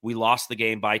Mavericks. We lost the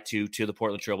game by 2 to the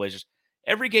Portland Trail Blazers.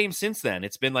 Every game since then,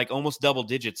 it's been like almost double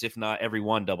digits, if not every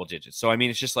one double digits. So, I mean,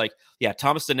 it's just like,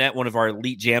 Thomas Dennett, one of our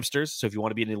elite jamsters. So if you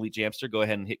want to be an elite jamster, go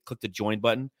ahead and click the join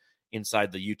button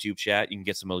inside the YouTube chat. You can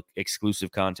get some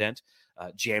exclusive content,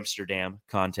 Jamsterdam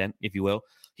content, if you will.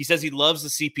 He says he loves the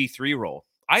CP3 role.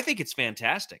 I think it's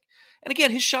fantastic. And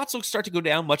again, his shots will start to go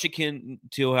down much akin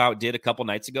to how it did a couple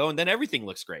nights ago, and then everything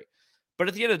looks great. But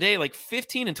at the end of the day, like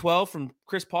 15 and 12 from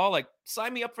Chris Paul, like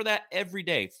sign me up for that every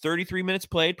day. 33 minutes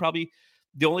played. Probably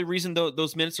the only reason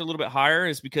those minutes are a little bit higher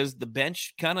is because the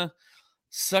bench kind of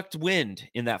sucked wind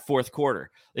in that fourth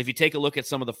quarter. If you take a look at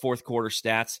some of the fourth quarter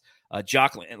stats,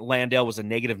 Jock Landale was a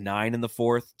 -9 in the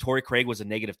fourth. Torrey Craig was a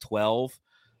 -12.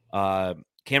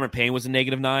 Cameron Payne was a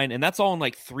 -9, and that's all in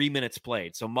like 3 minutes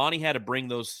played. So Monty had to bring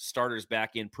those starters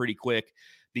back in pretty quick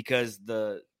because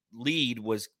the lead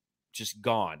was just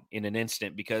gone in an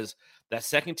instant, because that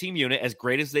second team unit, as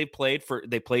great as they played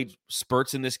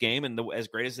spurts in this game, and as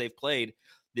great as they've played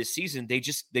this season, they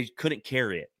couldn't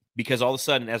carry it, because all of a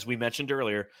sudden, as we mentioned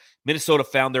earlier, Minnesota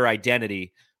found their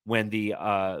identity when the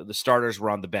starters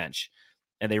were on the bench.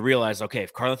 and they realize, okay,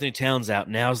 if Karl-Anthony Towns out,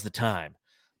 now's the time.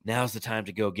 Now's the time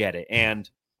to go get it. And,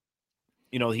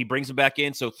 he brings him back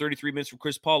in. So 33 minutes from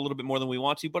Chris Paul, a little bit more than we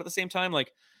want to. But at the same time,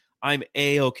 like, I'm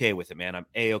A-okay with it, man. I'm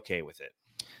A-okay with it.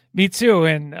 Me too.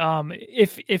 And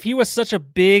if he was such a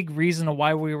big reason of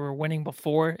why we were winning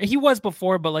before, he was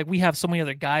before, but like we have so many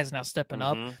other guys now stepping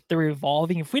up, they're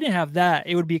evolving. If we didn't have that,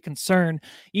 it would be a concern.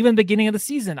 Even beginning of the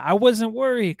season, I wasn't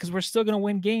worried because we're still going to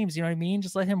win games. You know what I mean?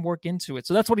 Just let him work into it.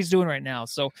 So that's what he's doing right now.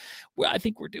 So I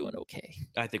think we're doing okay.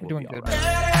 I think we're doing good.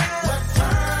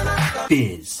 Right.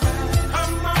 Biz.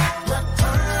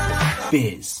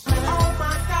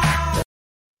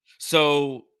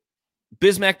 So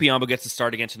Bismack Biyombo gets to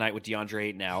start again tonight with DeAndre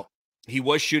Ayton out. He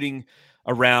was shooting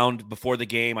around before the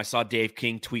game. I saw Dave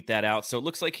King tweet that out. So it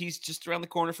looks like he's just around the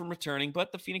corner from returning.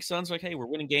 But the Phoenix Suns are like, hey, we're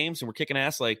winning games and we're kicking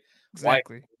ass. Like,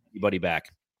 exactly. Why anybody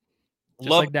back? Just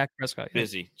like Dak Prescott.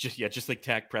 Busy. Just like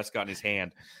Dak Prescott in his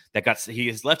hand.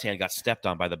 His left hand got stepped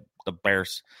on by the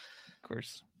Bears. Of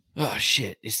course. Oh,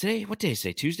 shit. Is today, what day is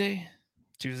today?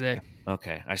 Tuesday.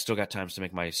 Okay. I still got times to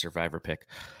make my survivor pick.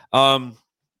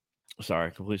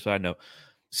 Sorry, complete side note.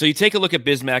 So you take a look at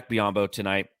Bismack Biyombo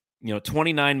tonight.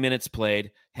 29 minutes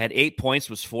played, had 8 points,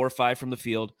 was 4 or 5 from the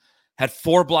field, had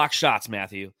 4 block shots,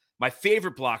 Matthew. My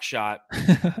favorite block shot,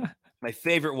 my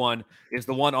favorite one is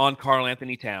the one on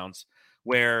Karl-Anthony Towns,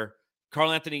 where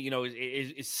Karl-Anthony,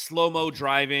 is slow-mo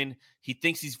driving. He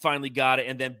thinks he's finally got it,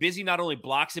 and then Busy not only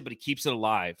blocks it, but he keeps it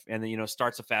alive, and then,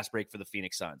 starts a fast break for the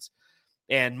Phoenix Suns.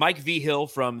 And Mike V. Hill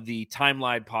from the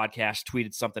Timeline podcast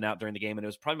tweeted something out during the game, and it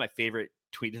was probably my favorite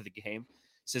tweet of the game.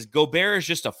 It says, Gobert is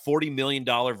just a $40 million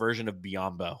version of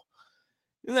Biyombo.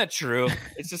 Isn't that true?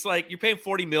 It's just like, you're paying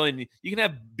 $40 million. You can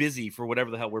have Busy for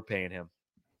whatever the hell we're paying him.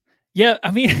 Yeah,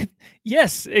 I mean,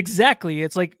 yes, exactly.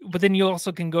 It's like, but then you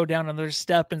also can go down another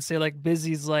step and say like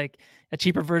Busy's like a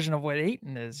cheaper version of what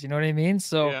Ayton is. You know what I mean?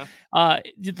 So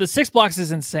the 6 blocks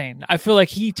is insane. I feel like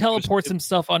he teleports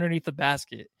himself underneath the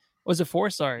basket. Was it 4?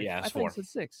 Sorry. Yeah, it's 4. I thought you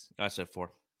said 6. I said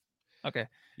 4. Okay.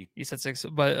 You said 6,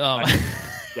 but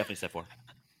definitely said 4.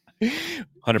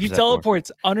 100%. He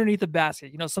teleports underneath the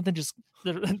basket. Something just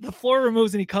the floor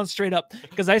removes and he comes straight up.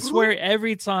 Because I swear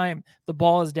every time the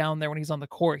ball is down there when he's on the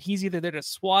court, he's either there to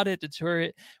swat it, deter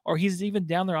it, or he's even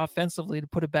down there offensively to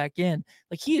put it back in.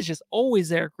 Like he is just always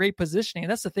there, great positioning.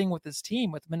 And that's the thing with this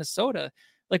team, with Minnesota.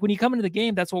 Like when you come into the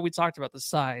game, that's what we talked about, the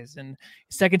size and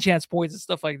second chance points and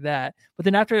stuff like that. But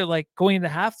then after like going into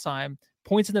halftime,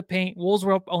 points in the paint, Wolves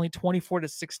were up only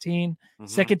 24-16.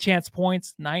 Second chance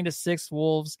points, 9-6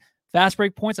 Wolves. Fast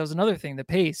break points, that was another thing. The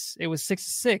pace, it was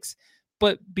 6-6.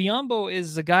 But Biyombo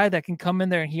is a guy that can come in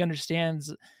there and he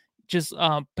understands just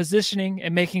positioning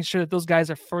and making sure that those guys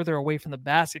are further away from the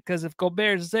basket. Because if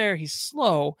Gobert is there, he's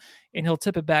slow and he'll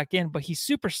tip it back in, but he's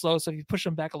super slow. So if you push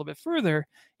him back a little bit further,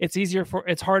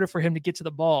 it's harder for him to get to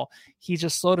the ball. He's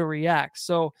just slow to react.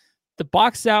 So the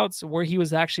box outs where he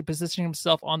was actually positioning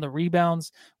himself on the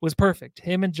rebounds was perfect.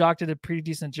 Him and Jock did a pretty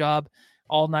decent job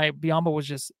all night. Biyombo was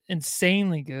just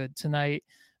insanely good tonight.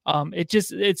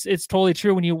 It's totally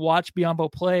true when you watch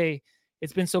Biyombo play.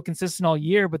 It's been so consistent all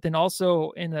year, but then also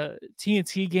in a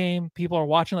TNT game, people are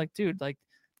watching like, dude, like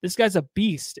this guy's a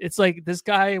beast. It's like this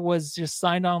guy was just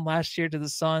signed on last year to the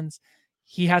Suns.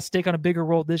 He has to take on a bigger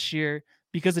role this year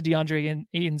because of DeAndre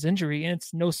Ayton's injury, and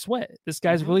it's no sweat. This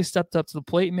guy's really stepped up to the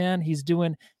plate, man. He's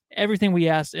doing everything we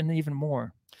asked and even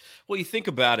more. Well, you think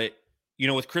about it,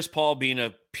 with Chris Paul being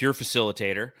a pure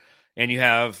facilitator, and you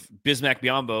have Bismack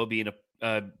Biyombo being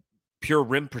a pure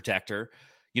rim protector,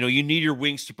 you need your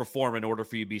wings to perform in order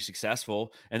for you to be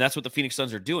successful. And that's what the Phoenix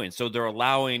Suns are doing. So they're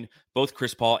allowing both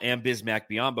Chris Paul and Bismack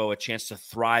Biyombo a chance to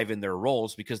thrive in their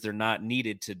roles because they're not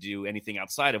needed to do anything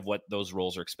outside of what those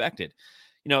roles are expected.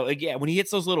 Again, when he hits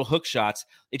those little hook shots,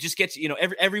 it just gets,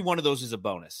 every one of those is a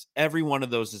bonus. Every one of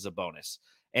those is a bonus.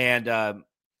 And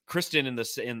Christian in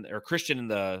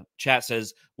the chat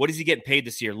says, what is he getting paid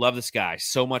this year? Love this guy.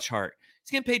 So much heart.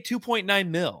 He's getting paid $2.9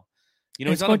 million.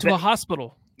 He's going to a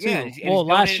hospital. Yeah.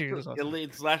 Last year.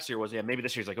 Last year was, maybe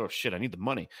this year's like, oh shit, I need the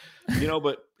money,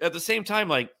 but at the same time,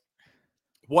 like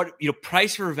what,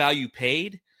 price for value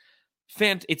paid,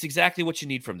 it's exactly what you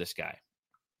need from this guy.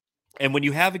 And when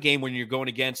you have a game when you're going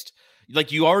against,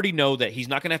 like, you already know that he's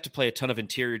not going to have to play a ton of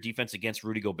interior defense against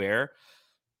Rudy Gobert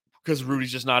because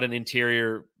Rudy's just not an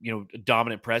interior,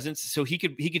 dominant presence. So he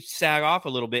could sag off a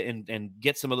little bit and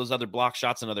get some of those other block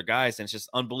shots and other guys. And it's just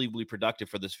unbelievably productive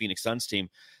for this Phoenix Suns team.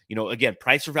 Again,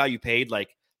 price for value paid.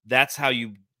 Like, that's how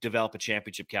you develop a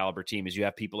championship caliber team, is you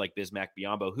have people like Bismack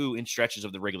Biyombo, who in stretches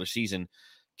of the regular season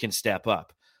can step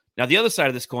up. Now, the other side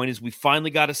of this coin is we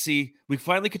finally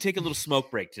could take a little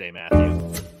smoke break today, Matthew.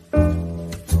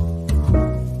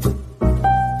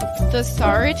 The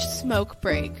Saric smoke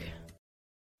break.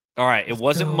 All right, it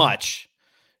wasn't go. much.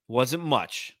 Wasn't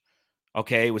much.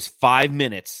 Okay, it was 5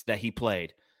 minutes that he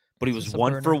played, but he was Just a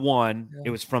 1 for burner. 1. Yeah. It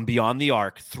was from beyond the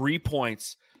arc, 3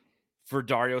 points for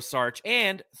Dario Saric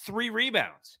and 3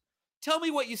 rebounds. Tell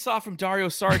me what you saw from Dario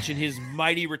Saric in his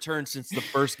mighty return since the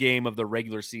first game of the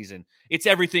regular season. It's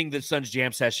everything that Suns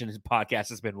Jam Session podcast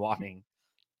has been wanting.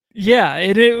 Yeah,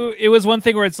 it was one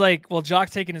thing where it's like, well,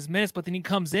 Jock's taking his minutes, but then he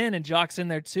comes in and Jock's in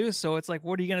there too. So it's like,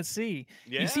 what are you going to see?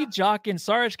 Yeah. You see Jock and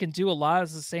Saric can do a lot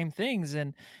of the same things,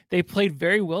 and they played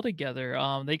very well together.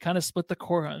 They kind of split the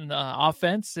court on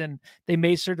offense, and they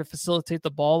made sure to facilitate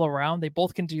the ball around. They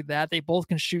both can do that. They both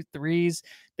can shoot threes.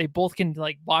 They both can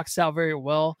like box out very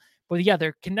well. But yeah,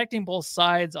 they're connecting both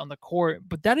sides on the court.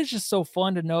 But that is just so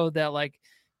fun to know that like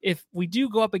if we do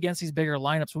go up against these bigger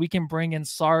lineups, we can bring in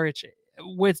Saric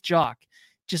with Jock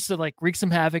just to like wreak some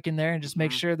havoc in there and just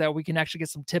make sure that we can actually get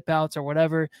some tip outs or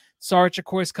whatever. Saric, of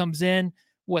course, comes in.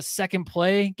 Second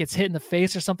play, gets hit in the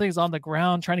face or something, is on the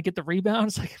ground trying to get the rebound.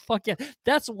 It's like, fuck yeah.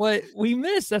 That's what we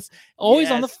miss. That's always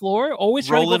on the floor, always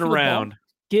rolling trying to go for around. the ball,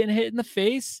 getting hit in the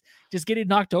face, just getting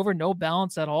knocked over, no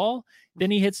balance at all. Then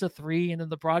he hits a 3, and then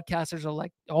the broadcasters are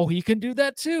like, oh, he can do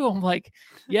that too. I'm like,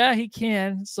 yeah, he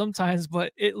can sometimes,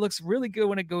 but it looks really good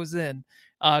when it goes in.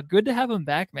 Good to have him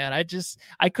back, man.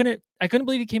 I couldn't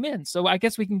believe he came in. So I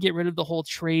guess we can get rid of the whole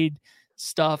trade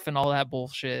stuff and all that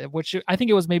bullshit, which I think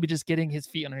it was maybe just getting his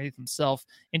feet underneath himself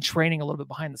and training a little bit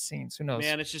behind the scenes. Who knows?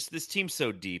 Man, it's just this team's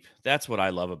so deep. That's what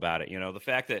I love about it. You know, the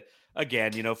fact that,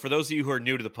 again, you know, for those of you who are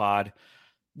new to the pod,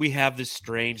 we have this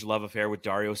strange love affair with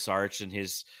Dario Saric and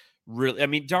his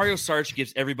Dario Saric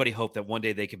gives everybody hope that one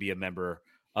day they could be a member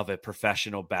of a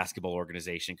professional basketball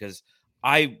organization, because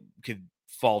I could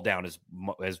fall down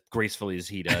as gracefully as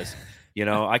he does. You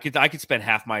know, I could spend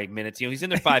half my minutes. You know, he's in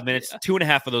there 5 minutes,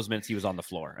 2.5 of those minutes he was on the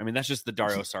floor. I mean, that's just the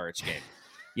Dario Saric game.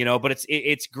 You know, but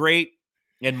it's great.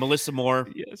 And Melissa Moore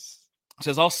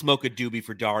says, "I'll smoke a doobie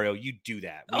for Dario." You do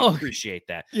that. We appreciate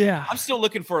that. Yeah, I'm still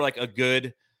looking for like a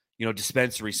good, you know,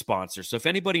 dispensary sponsor. So if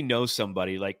anybody knows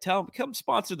somebody, like come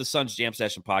sponsor the Suns Jam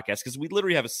Session podcast, because we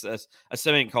literally have a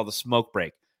segment called the Smoke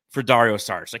Break for Dario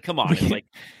Saric. Like, come on, it's like.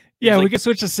 Yeah, we could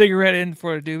switch a cigarette in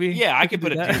for a doobie. Yeah, I could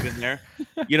put a doob in there.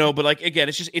 You know, but like, again,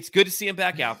 it's good to see him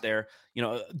back out there. You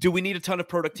know, do we need a ton of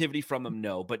productivity from him?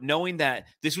 No. But knowing that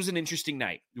this was an interesting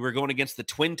night, we're going against the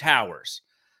Twin Towers,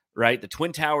 right? The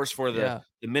Twin Towers for the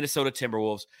Minnesota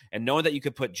Timberwolves, and knowing that you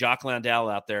could put Jock Landale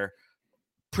out there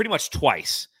pretty much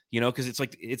twice, you know, because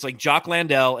it's like Jock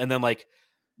Landale and then like,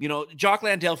 you know, Jock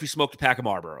Landale if you smoked a pack of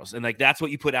Marlboros, and like that's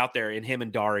what you put out there in him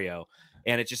and Dario.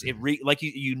 And it just like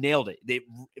you nailed it.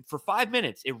 For 5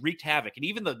 minutes it wreaked havoc, and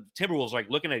even the Timberwolves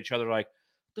like looking at each other like,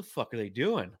 "What the fuck are they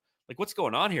doing? Like, what's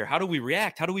going on here? How do we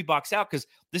react? How do we box out?" Because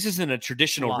this isn't a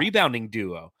traditional rebounding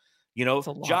duo. You know,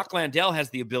 Jock Landale has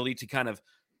the ability to kind of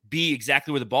be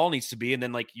exactly where the ball needs to be, and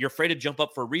then like you're afraid to jump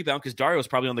up for a rebound because Dario's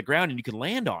probably on the ground and you can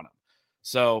land on him.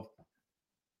 So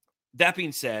that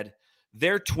being said,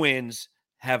 their twins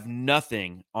have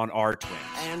nothing on our twins.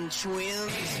 And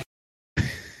twins.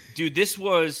 Dude, this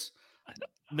was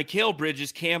Mikal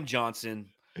Bridges, Cam Johnson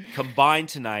combined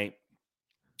tonight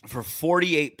for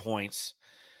 48 points.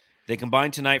 They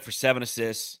combined tonight for 7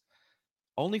 assists.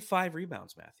 Only 5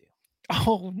 rebounds, Matthew.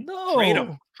 Oh, no.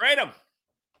 Trade them.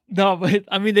 No, but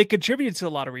I mean, they contributed to a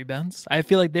lot of rebounds. I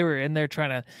feel like they were in there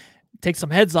trying to take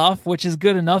some heads off, which is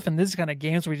good enough in this kind of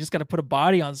games where you just got to put a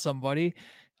body on somebody.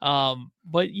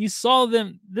 But you saw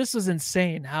them. This was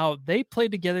insane how they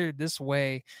played together this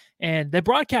way. And the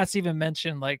broadcast even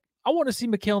mentioned, like, I want to see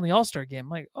Mikal in the All-Star game.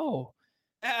 I'm like, oh,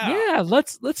 yeah,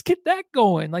 let's get that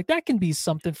going. Like, that can be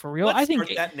something for real. I think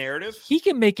that narrative. He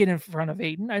can make it in front of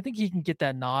Ayton. I think he can get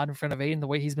that nod in front of Ayton the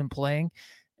way he's been playing.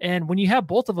 And when you have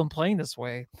both of them playing this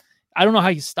way, I don't know how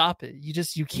you stop it.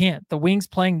 You can't. The wings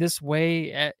playing this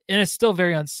way, and it's still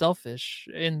very unselfish.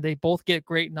 And they both get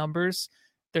great numbers.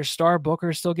 Their star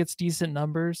Booker still gets decent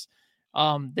numbers.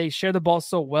 They share the ball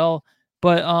so well,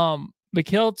 but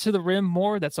Mikal to the rim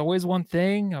more. That's always one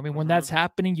thing. I mean, when that's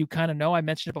happening, you kind of know. I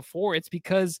mentioned it before. It's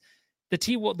because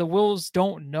the Wolves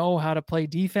don't know how to play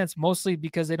defense, mostly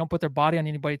because they don't put their body on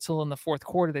anybody till in the fourth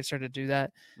quarter. They started to do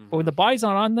that. But when the body's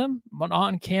not on them, not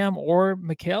on Cam or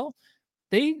Mikal,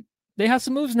 they have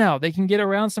some moves now. They can get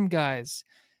around some guys.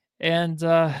 And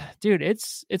dude,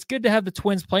 it's good to have the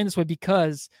twins playing this way,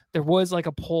 because there was like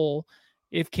a poll: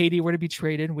 if KD were to be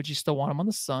traded, would you still want him on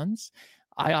the Suns?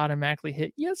 I automatically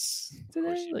hit yes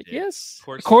today. Like, yes,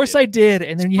 of course I did.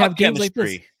 And then you have games like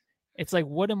this. It's like,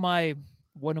 what am I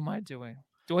doing?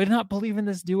 Do I not believe in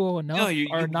this duo enough? No, you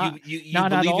not believe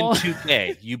at all? in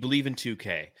 2K. You believe in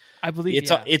 2K. I believe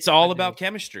it's all about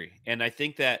chemistry, and I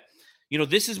think that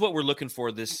this is what we're looking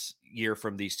for this year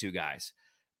from these two guys.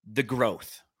 The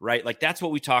growth, right? Like that's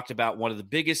what we talked about. One of the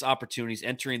biggest opportunities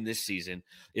entering this season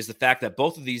is the fact that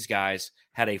both of these guys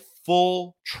had a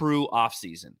full, true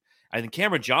offseason. In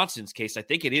Cameron Johnson's case, I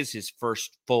think it is his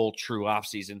first full, true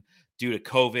offseason due to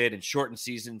COVID and shortened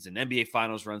seasons and NBA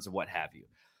Finals runs and what have you.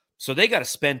 So they got to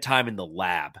spend time in the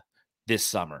lab this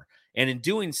summer. And in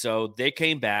doing so, they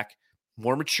came back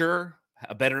more mature,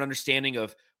 a better understanding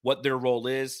of what their role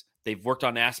is. They've worked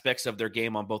on aspects of their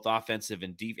game on both offensive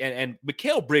and defense. And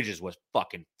Mikal Bridges was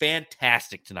fucking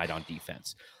fantastic tonight on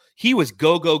defense. He was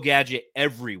go-go gadget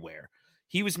everywhere.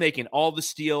 He was making all the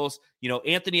steals.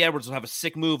 Anthony Edwards will have a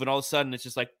sick move, and all of a sudden it's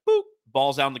just like, boop,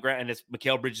 ball's out on the ground, and it's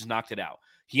Mikal Bridges knocked it out.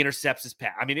 He intercepts his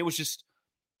pass. I mean, it was just,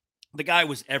 the guy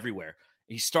was everywhere.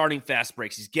 He's starting fast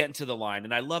breaks. He's getting to the line.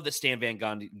 And I love that Stan Van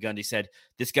Gundy said,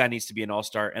 this guy needs to be an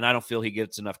all-star, and I don't feel he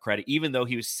gets enough credit, even though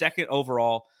he was second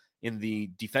overall in the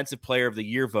Defensive Player of the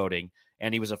Year voting,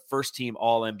 and he was a first-team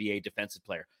All-NBA defensive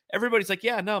player. Everybody's like,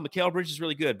 yeah, no, Mikal Bridges is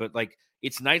really good, but like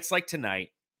it's nights like tonight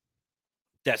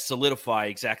that solidify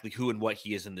exactly who and what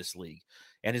he is in this league.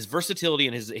 And his versatility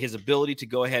and his ability to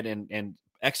go ahead and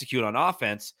execute on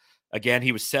offense. Again,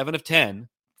 he was 7 of 10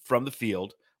 from the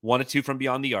field, 1 of 2 from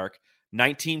beyond the arc,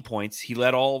 19 points. He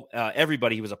led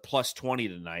everybody. He was a plus 20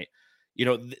 tonight.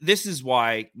 This is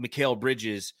why Mikal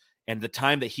Bridges and the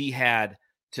time that he had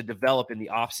to develop in the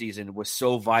offseason was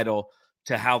so vital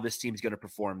to how this team's going to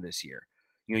perform this year.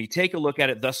 You take a look at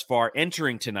it thus far,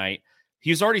 entering tonight, he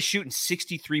was already shooting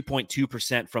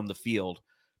 63.2% from the field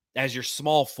as your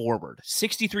small forward.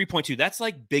 63.2. That's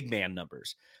like big man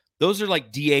numbers. Those are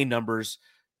like DA numbers,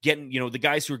 getting, the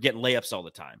guys who are getting layups all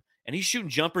the time. And he's shooting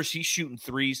jumpers. He's shooting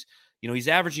threes. He's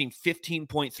averaging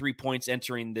 15.3 points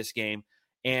entering this game.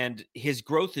 And his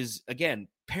growth is, again,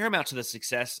 paramount to the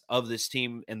success of this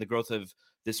team and the growth of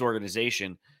this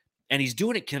organization. And he's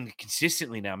doing it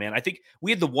consistently now, man. I think we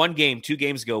had the 2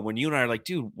 games ago when you and I are like,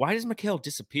 dude, why does Mikal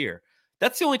disappear?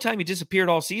 That's the only time he disappeared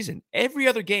all season. Every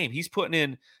other game, he's putting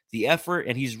in the effort,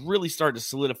 and he's really starting to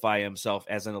solidify himself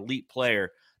as an elite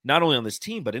player, not only on this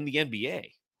team, but in the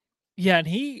NBA. Yeah, and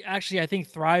he actually, I think,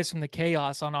 thrives from the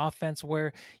chaos on offense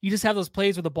where you just have those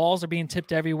plays where the balls are being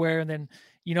tipped everywhere, and then,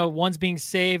 one's being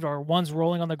saved or one's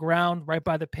rolling on the ground right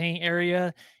by the paint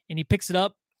area, and he picks it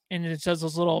up, and it does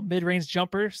those little mid-range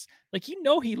jumpers. Like, he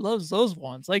loves those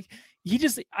ones. Like, he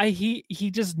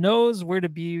just knows where to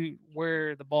be,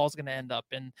 where the ball's going to end up.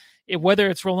 And whether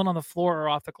it's rolling on the floor or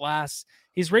off the glass,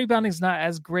 his rebounding is not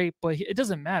as great, but it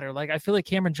doesn't matter. Like, I feel like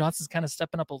Cameron Johnson's kind of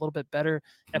stepping up a little bit better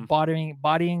at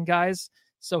bodying guys.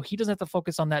 So he doesn't have to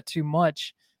focus on that too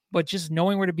much, but just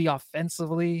knowing where to be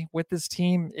offensively with this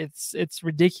team, it's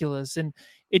ridiculous. And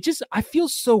I feel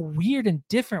so weird and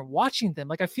different watching them.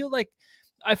 Like, I feel like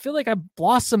I'm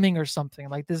blossoming or something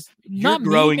like this. You're Not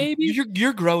growing. me, maybe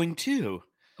You're growing too.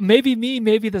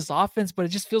 Maybe this offense, but it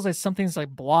just feels like something's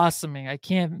like blossoming.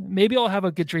 Maybe I'll have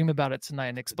a good dream about it tonight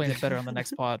and explain it better on the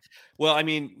next pod. Well, I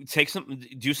mean, do some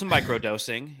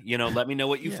microdosing, let me know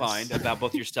what you find about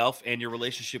both yourself and your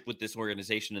relationship with this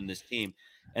organization and this team.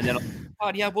 And then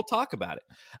we'll talk about it.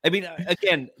 I mean,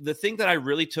 again, the thing that I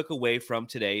really took away from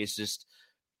today is just,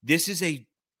 this is a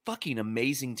fucking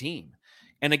amazing team.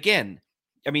 And again,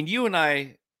 I mean, you and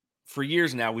I, for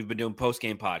years now, we've been doing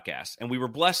post-game podcasts, and we were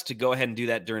blessed to go ahead and do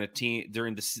that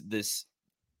during this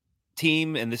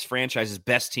team and this franchise's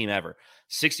best team ever,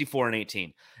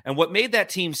 64-18. And what made that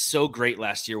team so great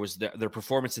last year was their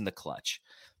performance in the clutch.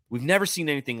 We've never seen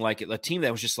anything like it. A team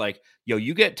that was just like, yo,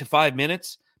 you get to 5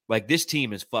 minutes, like, this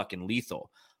team is fucking lethal.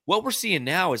 What we're seeing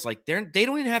now is like they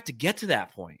don't even have to get to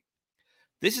that point.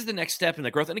 This is the next step in the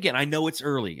growth. And again, I know it's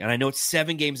early, and I know it's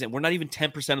 7 games in. We're not even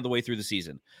 10% of the way through the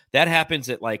season. That happens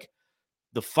at like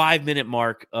the 5-minute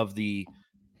mark of the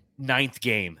 9th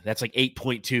game. That's like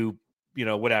 8.2,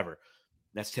 whatever.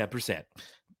 That's 10%.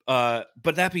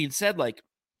 But that being said, like,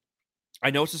 I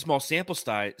know it's a small sample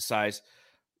size,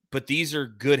 but these are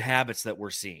good habits that we're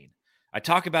seeing. I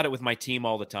talk about it with my team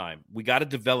all the time. We got to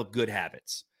develop good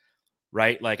habits,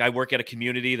 right? Like, I work at a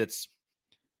community that's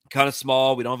kind of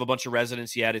small. We don't have a bunch of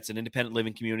residents yet. It's an independent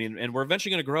living community, and we're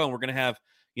eventually going to grow, and we're going to have,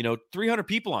 300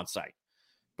 people on site.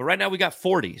 But right now we got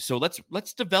 40. So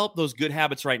let's develop those good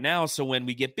habits right now. So when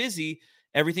we get busy,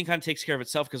 everything kind of takes care of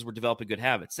itself because we're developing good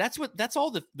habits. That's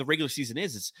all the regular season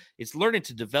is. It's learning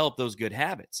to develop those good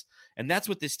habits. And that's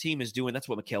what this team is doing. That's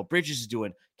what Mikal Bridges is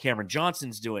doing. Cameron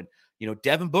Johnson's doing.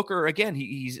 Devin Booker, again,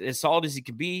 he's as solid as he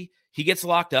can be. He gets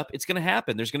locked up. It's going to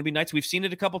happen. There's going to be nights. We've seen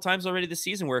it a couple times already this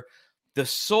season where the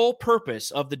sole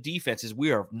purpose of the defense is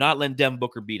we are not letting Devin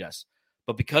Booker beat us.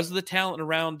 But because of the talent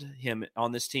around him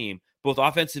on this team, both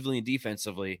offensively and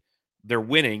defensively, they're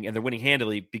winning, and they're winning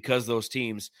handily because those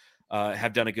teams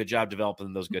have done a good job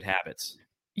developing those good habits.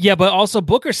 Yeah, but also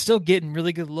Booker's still getting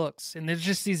really good looks, and there's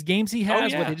just these games he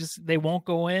has where yeah. they won't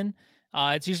go in.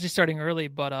 It's usually starting early,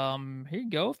 but here you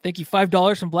go. Thank you,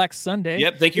 $5 from Black Sunday.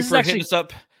 Yep, thank you for hitting us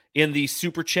up in the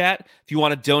super chat. If you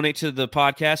want to donate to the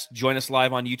podcast, join us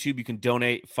live on YouTube. You can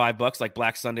donate $5 like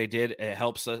Black Sunday did. It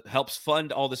helps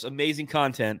fund all this amazing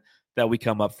content that we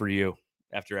come up for you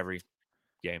after every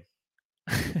game.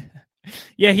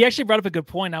 Yeah, he actually brought up a good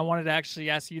point. I wanted to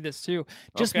actually ask you this too.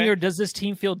 Just Okay. me, or does this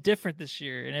team feel different this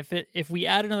year? And if we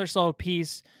add another solid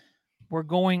piece, we're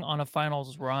going on a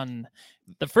finals run.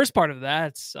 The first part of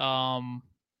that,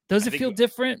 does it feel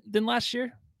different than last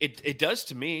year? It does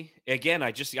to me. Again,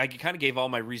 I kind of gave all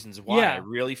my reasons why. Yeah. I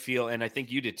really feel, and I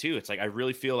think you did too. It's like I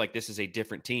really feel like this is a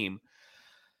different team.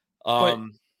 But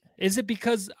is it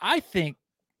because I think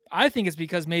it's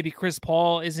because maybe Chris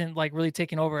Paul isn't like really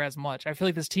taking over as much. I feel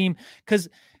like this team, because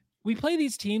we play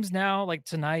these teams now like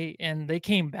tonight and they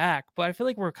came back, but I feel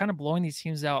like we're kind of blowing these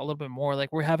teams out a little bit more.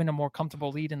 Like we're having a more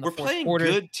comfortable lead in the fourth quarter. We're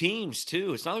playing good teams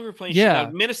too. It's not like we're playing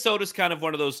shit. Minnesota's kind of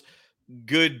one of those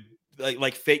good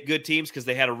like fake good teams because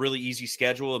they had a really easy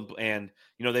schedule and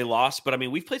they lost. But I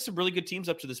mean, we've played some really good teams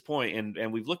up to this point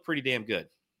and we've looked pretty damn good.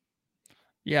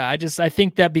 Yeah, I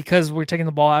think that because we're taking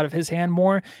the ball out of his hand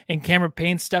more and Cameron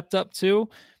Payne stepped up too,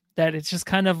 that it's just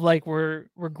kind of like we're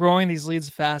growing these leads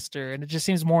faster and it just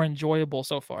seems more enjoyable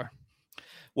so far.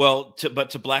 Well,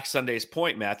 to Black Sunday's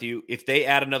point, Matthew, if they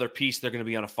add another piece, they're going to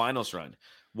be on a finals run.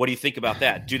 What do you think about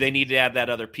that? Do they need to add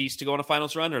that other piece to go on a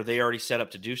finals run, or are they already set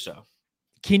up to do so?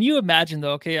 Can you imagine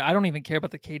though? Okay, I don't even care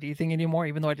about the KD thing anymore,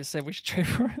 even though I just said we should trade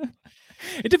for him.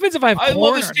 It depends if I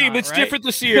love this team. It's different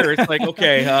this year. It's like,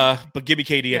 okay, but give me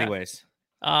KD anyways.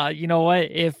 You know what?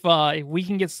 If we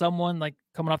can get someone like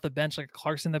coming off the bench like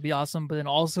Clarkson, that'd be awesome. But then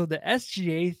also the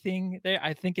SGA thing there,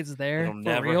 I think it's there. It'll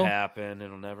never happen.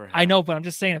 It'll never happen. I know, but I'm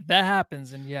just saying if that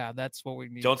happens, and yeah, that's what we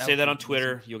need. Don't say that on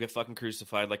Twitter. Easy. You'll get fucking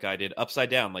crucified like I did. Upside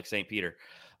down like St. Peter.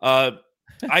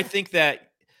 I think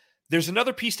that there's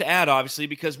another piece to add, obviously,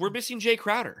 because we're missing Jay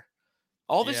Crowder.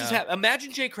 All this is happening.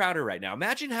 Imagine Jay Crowder right now.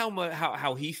 Imagine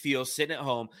how he feels sitting at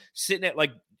home, sitting at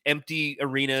like empty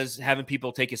arenas, having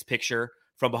people take his picture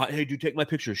from behind. Hey, dude, take my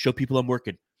picture. Show people I'm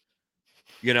working.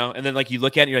 And then like you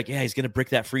look at it, you're like, yeah, he's gonna brick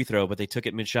that free throw, but they took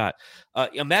it mid-shot.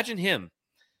 Imagine him,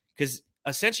 because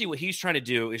essentially what he's trying to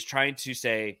do is trying to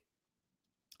say,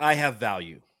 I have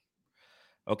value.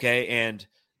 Okay, and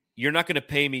you're not going to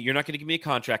pay me. You're not going to give me a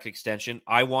contract extension.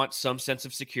 I want some sense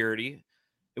of security,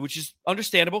 which is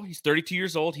understandable. He's 32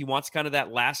 years old. He wants kind of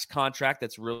that last contract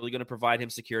that's really going to provide him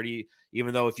security,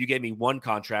 even though if you gave me one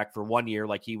contract for 1 year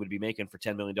like he would be making for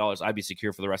 $10 million, I'd be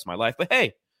secure for the rest of my life. But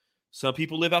hey, some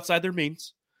people live outside their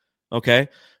means, okay?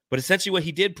 But essentially what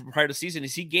he did prior to the season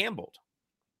is he gambled.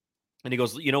 And he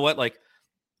goes, you know what? Like,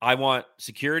 I want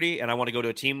security, and I want to go to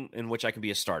a team in which I can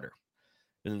be a starter.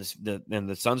 And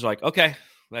the Suns are like, okay,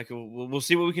 like we'll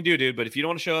see what we can do, dude. But if you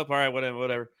don't want to show up, all right,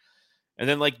 whatever. And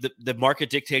then like the market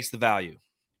dictates the value,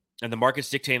 and the market's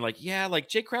dictating like, yeah, like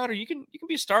Jay Crowder, you can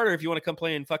be a starter if you want to come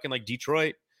play in fucking like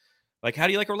Detroit. Like, how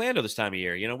do you like Orlando this time of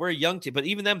year? We're a young team, but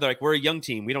even them, they're like, we're a young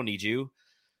team, we don't need you.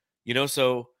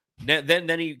 So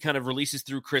then he kind of releases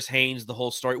through Chris Haynes the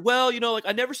whole story. Well, like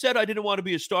I never said I didn't want to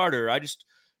be a starter. I just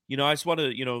want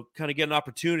to kind of get an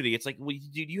opportunity. It's like, well,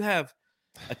 dude, you have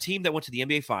a team that went to the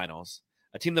NBA Finals,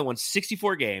 a team that won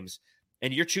 64 games,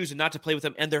 and you're choosing not to play with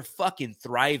them, and they're fucking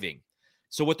thriving.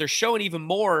 So what they're showing even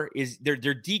more is they're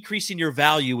decreasing your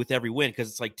value with every win, because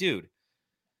it's like, dude,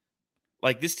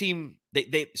 like this team, they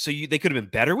could have been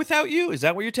better without you. Is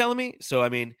that what you're telling me? So I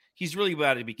mean, he's really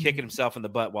about to be kicking himself in the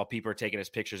butt while people are taking his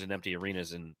pictures in empty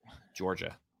arenas in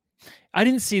Georgia. I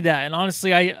didn't see that, and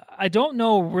honestly, I don't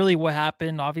know really what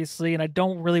happened, obviously, and I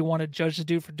don't really want to judge the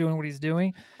dude for doing what he's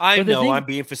doing. I know I'm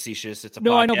being facetious. It's a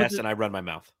podcast, and I run my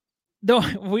mouth.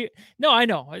 I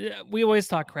know. We always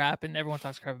talk crap, and everyone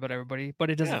talks crap about everybody, but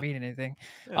it doesn't mean anything.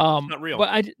 Yeah, it's not real.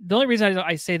 But the only reason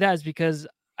I say that is because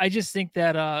I just think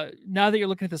that now that you're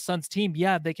looking at the Suns team,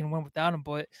 yeah, they can win without him,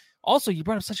 but also you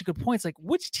brought up such a good point. It's like,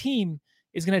 which team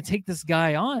is going to take this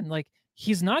guy on? Like,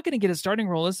 he's not going to get a starting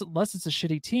role unless it's a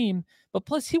shitty team. But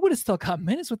plus, he would have still got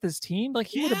minutes with this team. Like,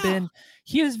 he would have been,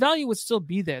 his value would still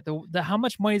be there. The how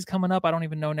much money is coming up, I don't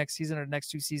even know next season or next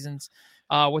 2 seasons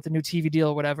with the new TV deal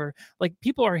or whatever. Like,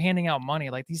 people are handing out money.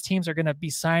 Like, these teams are going to be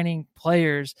signing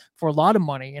players for a lot of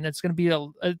money, and it's going to be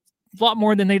a lot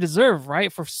more than they deserve,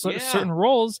 right? For certain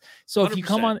roles. So 100%. If you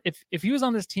come on, if he was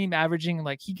on this team averaging,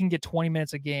 like, he can get 20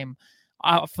 minutes a game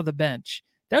for the bench,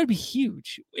 That would be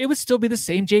huge. It would still be the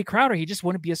same Jay Crowder. He just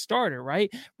wouldn't be a starter, right?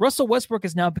 Russell Westbrook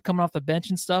is now coming off the bench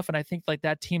and stuff, and I think like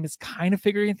that team is kind of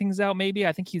figuring things out. Maybe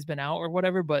I think he's been out or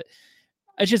whatever, but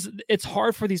it's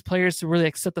hard for these players to really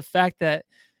accept the fact that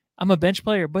I'm a bench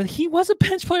player, but he was a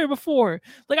bench player before.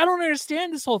 Like, I don't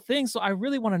understand this whole thing. So I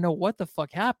really want to know what the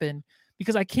fuck happened,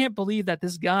 because I can't believe that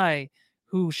this guy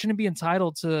who shouldn't be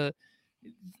entitled to the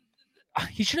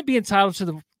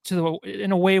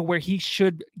in a way where he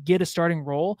should get a starting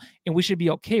role and we should be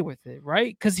okay with it,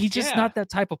 right? Because he's just not that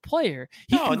type of player.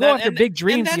 He can go after big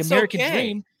dreams, the American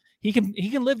dream. He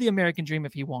can live the American dream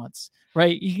if he wants,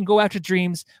 right? He can go after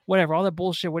dreams, whatever, all that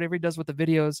bullshit, whatever he does with the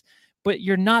videos. But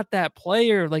you're not that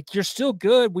player. Like, you're still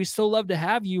good. We still love to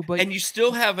have you, but you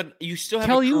still have a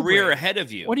career ahead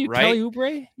of you. What do you, right? Kelly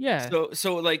Oubre? Yeah.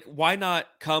 So like, why not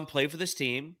come play for this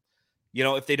team? You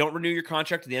know, if they don't renew your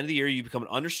contract at the end of the year, you become an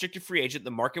unrestricted free agent.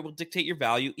 The market will dictate your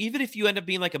value. Even if you end up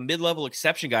being like a mid-level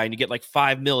exception guy and you get like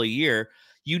 $5 million a year,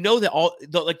 you know that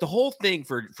the whole thing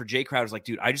for Jay Crowder is like,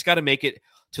 dude, I just got to make it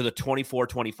to the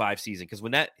 24-25 season, because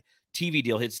when that TV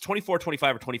deal hits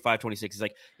 24-25 or 25-26, he's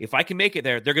like, if I can make it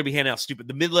there, they're going to be handing out stupid.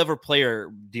 The mid-level player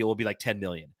deal will be like $10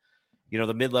 million. You know,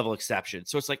 the mid-level exception.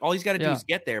 So it's like all he's got to do is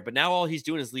get there. But now all he's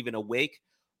doing is leaving a wake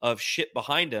of shit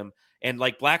behind him. And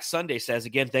like Black Sunday says,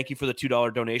 again, thank you for the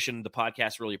 $2 donation. The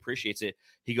podcast really appreciates it.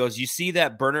 He goes, you see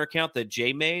that burner account that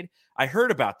Jay made? I heard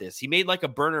about this. He made like a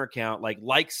burner account,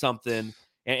 like something.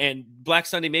 And Black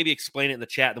Sunday, maybe explain it in the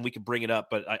chat, then we can bring it up.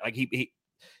 But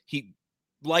he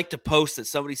liked to post that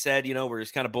somebody said, you know, where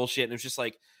it's kind of bullshit. And it was just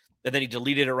like, and then he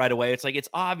deleted it right away. It's like, it's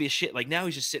obvious shit. Like, now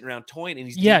he's just sitting around toying, and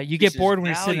you get bored when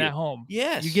you're sitting at home.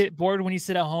 Yes. You get bored when you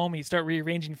sit at home and you start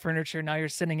rearranging furniture. Now you're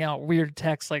sending out weird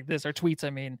texts like this, or tweets. I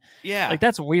mean, yeah, like,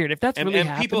 that's weird. If that's really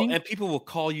happening. People will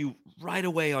call you right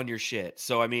away on your shit.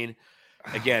 So, I mean,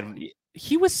 again,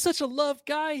 he was such a loved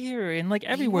guy here and like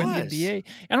everywhere in the NBA.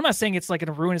 And I'm not saying it's like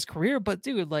going to ruin his career, but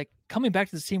dude, like, coming back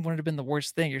to this team wouldn't have been the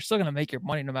worst thing. You're still going to make your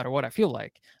money no matter what. I feel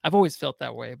like I've always felt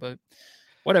that way, but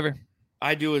whatever.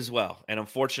 I do as well. And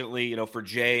unfortunately, you know, for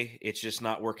Jay, it's just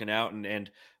not working out. And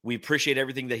we appreciate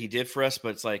everything that he did for us, but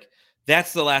it's like,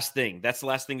 that's the last thing. That's the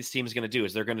last thing this team is going to do,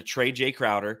 is they're going to trade Jay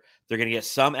Crowder. They're going to get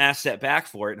some asset back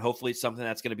for it. And hopefully it's something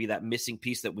that's going to be that missing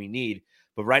piece that we need.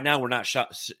 But right now we're not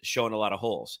showing a lot of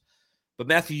holes. But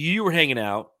Matthew, you were hanging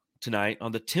out tonight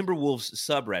on the Timberwolves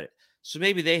subreddit. So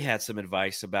maybe they had some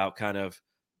advice about kind of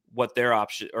what their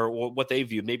option, or what they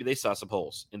viewed. Maybe they saw some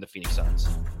holes in the Phoenix Suns.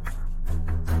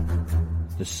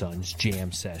 The Suns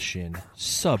Jam Session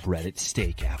subreddit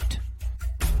stakeout.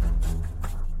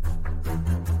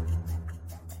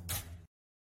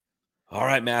 All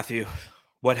right, Matthew,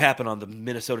 what happened on the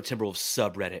Minnesota Timberwolves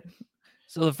subreddit?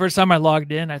 So the first time I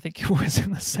logged in, I think it was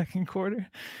in the second quarter,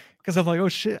 because I'm like, oh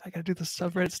shit, I gotta do the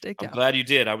subreddit stakeout. I'm glad you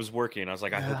did. I was working. I was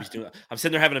like, I hope he's doing it. I'm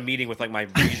sitting there having a meeting with like my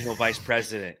regional vice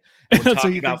president. And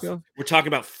we're talking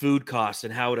about food costs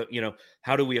and how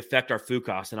do we affect our food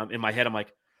costs? And I'm in my head, I'm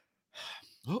like,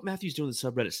 I hope Matthew's doing the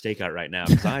subreddit stakeout right now,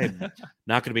 because I am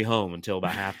not going to be home until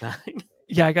about halftime.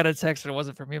 Yeah, I got a text and it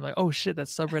wasn't for me. I'm like, oh shit,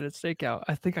 that's subreddit stakeout.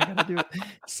 I think I got to do it.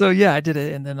 So yeah, I did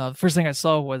it. And then the first thing I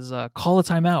saw was call a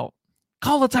timeout.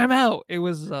 Call a timeout. It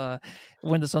was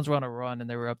when the Suns were on a run and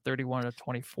they were up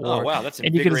 31-24. Oh, wow. That's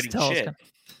invigorating shit.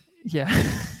 Yeah.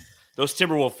 Those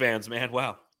Timberwolves fans, man.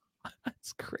 Wow.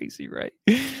 It's crazy, right?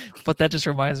 But that just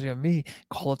reminds me of me.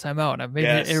 Call a timeout.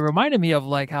 And it reminded me of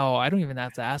like how I don't even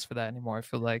have to ask for that anymore. I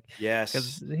feel like, yes,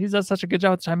 because he's done such a good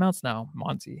job with timeouts now,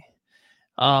 Monty.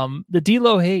 The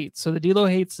D-Lo hate. So the D-Lo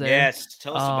hates there. Yes,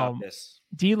 tell us about this.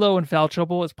 D-Lo in foul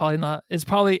trouble is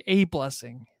probably a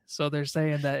blessing. So they're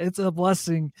saying that it's a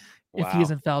blessing if he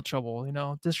is in foul trouble. You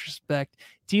know, disrespect.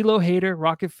 D-Lo hater,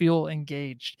 rocket fuel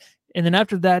engaged. And then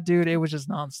after that, dude, it was just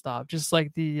nonstop. Just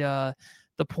like the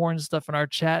porn stuff in our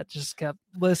chat just kept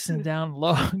listening down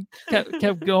low,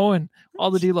 kept going. All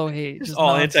the D-Lo hate, just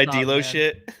all anti-D-Lo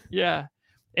shit. Yeah,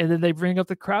 and then they bring up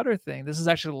the Crowder thing. This is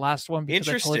actually the last one.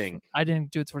 Interesting. I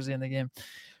didn't do it towards the end of the game.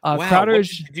 Wow, Crowder what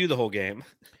did you do the whole game?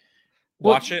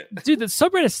 Watch it, dude. The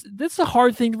subreddit, that's a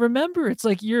hard thing to remember. It's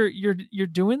like you're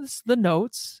doing the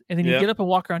notes, and then you get up and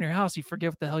walk around your house. You forget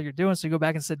what the hell you're doing, so you go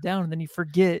back and sit down, and then you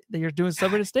forget that you're doing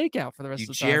subreddit stakeout for the rest of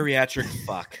the time. Geriatric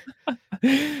fuck.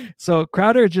 So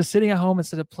Crowder is just sitting at home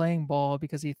instead of playing ball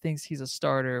because he thinks he's a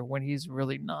starter when he's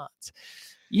really not.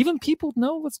 Even people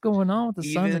know what's going on with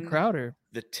the Suns and Crowder.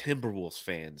 The Timberwolves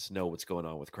fans know what's going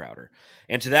on with Crowder.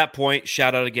 And to that point,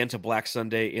 shout out again to Black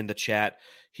Sunday in the chat.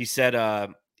 He said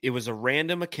it was a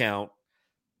random account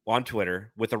on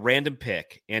Twitter with a random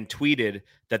pick and tweeted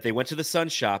that they went to the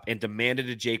Suns shop and demanded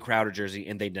a Jay Crowder jersey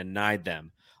and they denied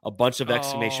them. A bunch of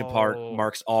exclamation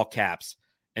marks, all caps.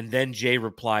 And then Jay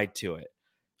replied to it.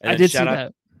 And I then did see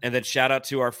that. And then shout out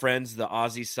to our friends, the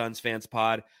Aussie Suns fans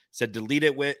pod, said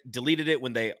deleted it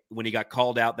when he got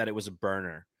called out that it was a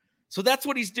burner. So that's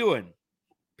what he's doing.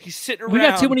 He's sitting around. We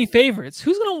got too many favorites.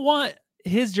 Who's gonna want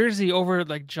his jersey over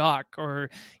like Jock or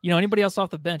anybody else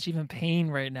off the bench, even Payne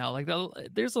right now? Like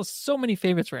there's so many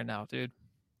favorites right now, dude.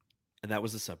 And that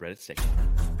was the subreddit stake.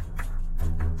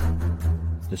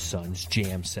 The Suns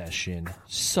Jam Session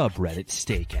subreddit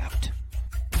stakeout.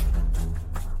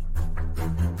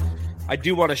 I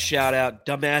do want to shout out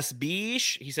Dumbass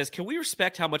Beesh. He says, can we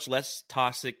respect how much less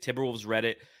toxic Timberwolves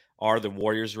Reddit are than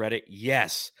Warriors Reddit?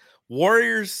 Yes.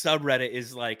 Warriors subreddit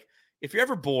is like, if you're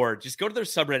ever bored, just go to their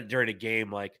subreddit during a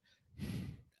game. Like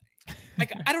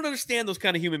I don't understand those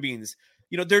kind of human beings.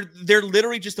 They're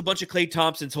literally just a bunch of Klay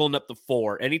Thompsons holding up the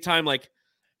 4. Anytime like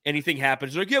anything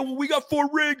happens, they're like, yeah, well, we got 4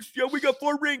 rings. Yeah, we got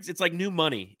 4 rings. It's like new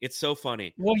money. It's so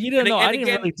funny. Well, you didn't know. I didn't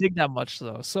really dig that much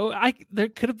though. So there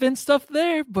could have been stuff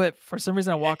there, but for some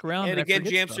reason I walk around. And again,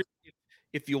 Jamster,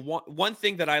 if you want, one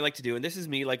thing that I like to do, and this is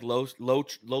me like low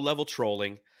level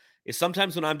trolling, is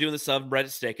sometimes when I'm doing the subreddit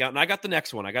stakeout, and I got the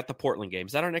next one. I got the Portland game.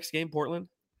 Is that our next game? Portland?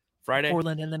 Friday?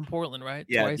 Portland and then Portland, right?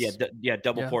 Yeah, Twice.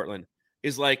 double Portland.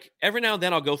 Is like every now and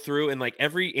then I'll go through and like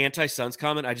every anti-Suns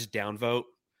comment, I just downvote.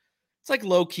 It's like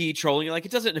low-key trolling. Like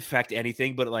it doesn't affect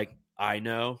anything, but like I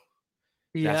know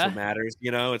that's what matters.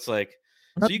 It's like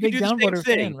so you can do the same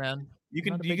thing, man. You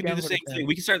can do the same thing.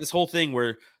 We can start this whole thing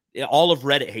where all of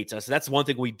Reddit hates us. That's one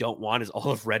thing we don't want is all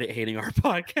of Reddit hating our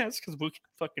podcast because we can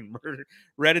fucking murder.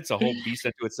 Reddit's a whole beast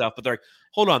unto itself. But they're like,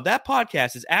 hold on, that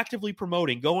podcast is actively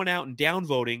promoting going out and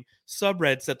downvoting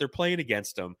subreddits that they're playing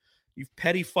against them. You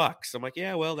petty fucks. I'm like,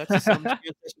 yeah, well, that's a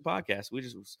podcast.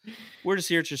 We're just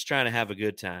here just trying to have a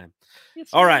good time.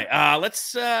 All right,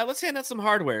 let's hand out some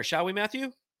hardware, shall we,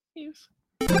 Matthew? Yes.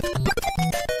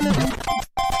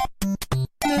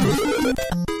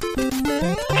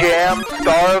 Jam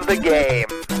Star of the Game.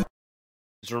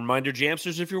 As a reminder,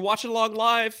 Jamsters, if you're watching along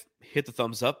live, hit the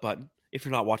thumbs up button. If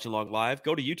you're not watching along live,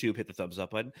 go to YouTube, hit the thumbs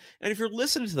up button. And if you're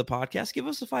listening to the podcast, give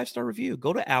us a 5-star review.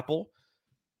 Go to Apple,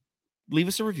 leave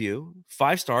us a review,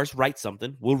 5 stars, write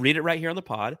something. We'll read it right here on the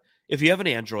pod. If you have an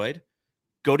Android,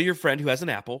 go to your friend who has an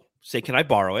Apple, say, can I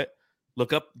borrow it?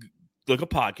 Look up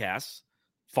podcasts,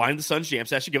 find the Suns Jam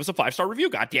Session, give us a 5-star review.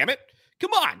 God damn it.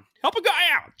 Come on, help a guy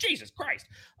out. Jesus Christ.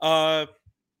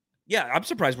 Yeah, I'm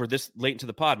surprised we're this late into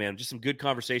the pod, man. Just some good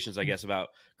conversations, I guess, about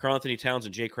Karl Anthony Towns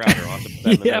and Jay Crowder.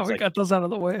 Awesome. Yeah, we got those out of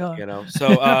the way, huh?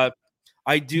 So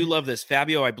I do love this.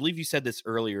 Fabio, I believe you said this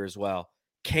earlier as well.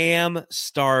 Cam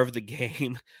Star of the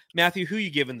Game. Matthew, who you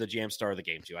giving the Jam Star of the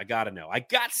Game to? I got to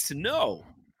know.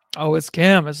 Oh, it's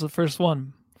Cam. It's the first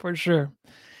one for sure.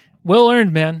 Well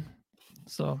earned, man.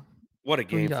 So what a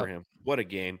game for him. What a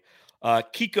game.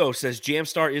 Kiko says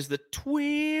Jamstar is the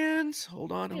Twins.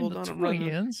 Hold on.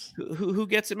 Twins. Who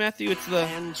gets it, Matthew? It's the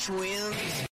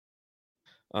Twins.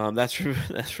 That's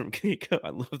from Kiko. I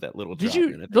love that little.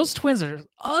 Those Twins are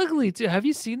ugly too. Have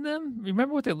you seen them?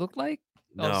 Remember what they look like?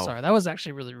 No. Oh, sorry. That was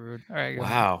actually really rude. All right.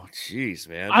 Wow. Jeez,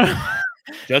 man.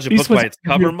 Judge a book by its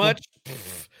cover much?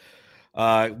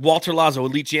 Walter Lazo,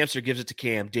 Elite Jamster, gives it to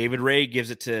Cam. David Ray gives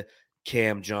it to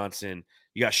Cam Johnson.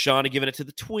 You got Shauna giving it to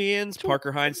the Twins.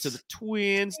 Parker Hines to the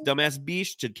Twins. Dumbass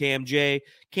Beach to Cam J.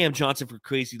 Cam Johnson for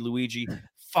Crazy Luigi.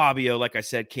 Fabio, like I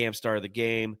said, Cam Star of the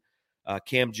Game.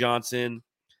 Cam Johnson.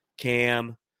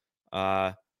 Cam.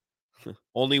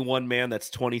 Only one man that's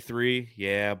 23.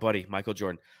 Yeah, buddy. Michael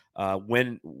Jordan.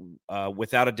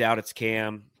 Without a doubt, it's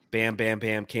Cam. Bam, bam,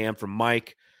 bam. Cam from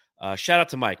Mike. Shout out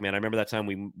to Mike, man. I remember that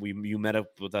time you met up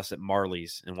with us at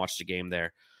Marley's and watched the game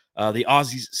there. The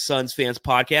Aussies Suns Fans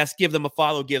Podcast. Give them a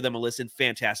follow. Give them a listen.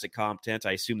 Fantastic content.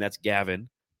 I assume that's Gavin,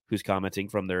 who's commenting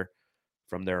from their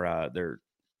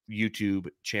YouTube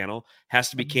channel. Has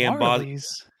to be Cam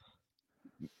Marley's.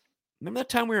 Remember that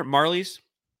time we were at Marley's?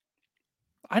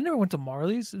 I never went to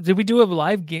Marley's. Did we do a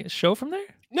live show from there?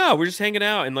 No, we're just hanging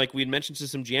out, and like we'd mentioned to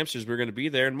some Jamsters we were going to be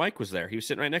there, and Mike was there. He was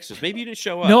sitting right next to us. Maybe you didn't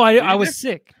show up. No, I was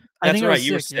sick. That's right.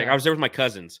 You were sick. Yeah. I was there with my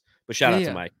cousins. But shout out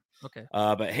to Mike. Okay.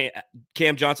 But hey,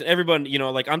 Cam Johnson, everyone,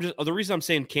 like the reason I'm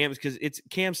saying Cam is because it's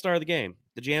Cam Star of the Game,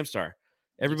 the Jam Star.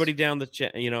 Everybody down the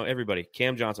chat, everybody.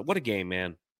 Cam Johnson, what a game,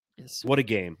 man! Yes. What a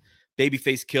game.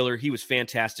 Babyface killer. He was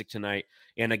fantastic tonight.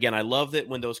 And again, I love that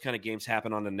when those kind of games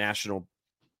happen on a national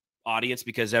audience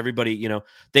because everybody,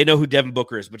 they know who Devin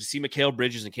Booker is. But to see Mikal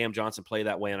Bridges and Cam Johnson play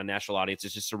that way on a national audience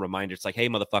is just a reminder. It's like, hey,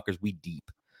 motherfuckers, we deep.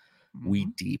 We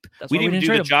deep. We didn't even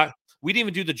do the Jock. We didn't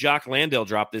even do the Jock Landale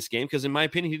drop this game because, in my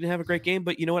opinion, he didn't have a great game.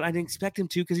 But you know what? I didn't expect him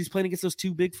to because he's playing against those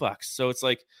two big fucks. So it's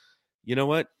like, you know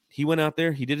what? He went out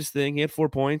there. He did his thing. He had 4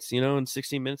 points, in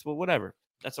 16 minutes. But whatever.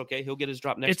 That's okay. He'll get his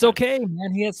drop next It's time. okay,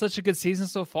 man. He had such a good season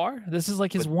so far. This is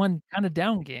like his one kind of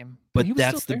down game. But he was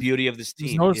that's still the there. beauty of this It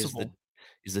was team noticeable.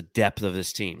 is the depth of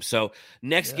this team. So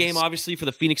next game, Yes. obviously, for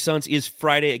the Phoenix Suns is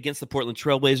Friday against the Portland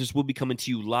Trailblazers. We'll be coming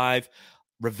to you live.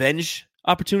 Revenge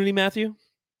opportunity, Matthew?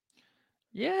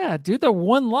 Yeah, dude, the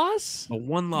one loss. A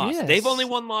one loss. Yes. They've only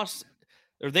one loss,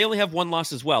 or they only have one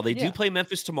loss as well. They do Yeah. play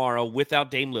Memphis tomorrow without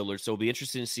Dame Lillard, so it'll be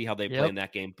interesting to see how they play Yep. in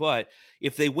that game. But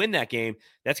if they win that game,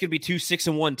 that's going to be 2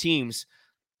 6-1 teams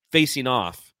facing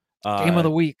off. Game of the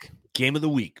week. Game of the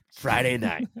week, Friday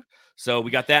night. So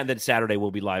we got that, and then Saturday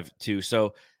we'll be live too.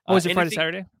 So Is it Friday,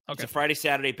 Saturday? It's a Friday,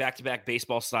 Saturday, back-to-back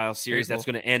baseball-style series. Very That's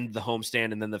going to end the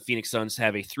homestand, and then the Phoenix Suns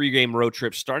have a 3-game road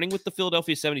trip starting with the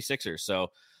Philadelphia 76ers.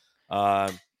 So,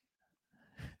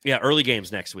 early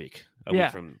games next week. A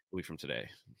week from today.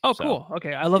 Oh, So, cool.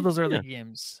 Okay, I love those early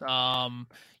games. I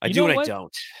do and I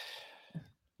don't.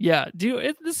 Yeah,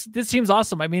 this team's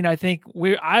awesome. I mean, I think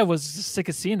I was sick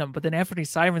of seeing him, but then Anthony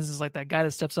Simons is like that guy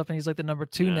that steps up and he's like the number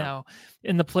 2 now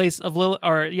in the place of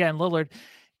Lillard.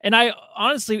 And I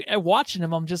honestly, watching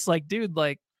him, I'm just like, dude,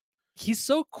 like he's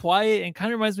so quiet and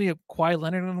kind of reminds me of Kawhi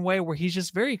Leonard in a way where he's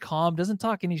just very calm, doesn't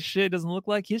talk any shit, doesn't look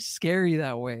like he's scary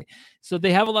that way. So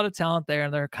they have a lot of talent there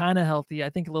and they're kind of healthy.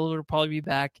 I think Lillard will probably be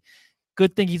back.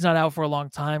 Good thing he's not out for a long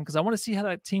time because I want to see how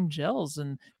that team gels.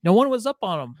 And no one was up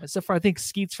on him except for I think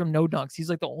Skeets from No Dunks. He's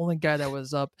like the only guy that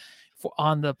was up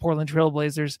on the Portland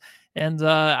Trailblazers. And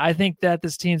I think that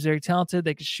this team's very talented.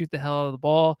 They can shoot the hell out of the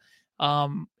ball.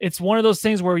 It's one of those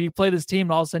things where you play this team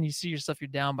and all of a sudden you see yourself, you're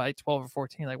down by 12 or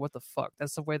 14. Like, what the fuck?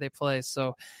 That's the way they play.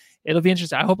 So it'll be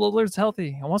interesting. I hope Lillard's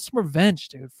healthy. I want some revenge,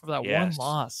 dude, for that one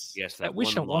loss. Yes, we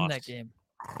should have won that game.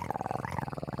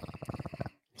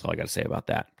 That's all I got to say about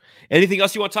that. Anything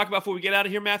else you want to talk about before we get out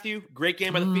of here, Matthew? Great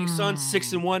game by the Phoenix Suns,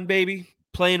 6-1, baby.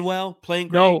 Playing well, playing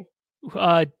great. No,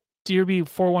 Dearby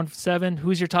 417.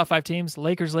 Who's your top 5 teams?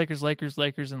 Lakers,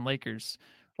 and Lakers.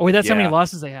 Oh, wait, that's how many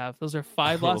losses they have. Those are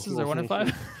 5 losses or 1 and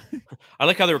 5. I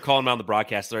like how they were calling them on the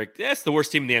broadcast. They're like, that's the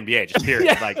worst team in the NBA. Just period.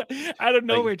 Yeah, like out of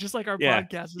nowhere, just like our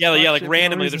podcast. Like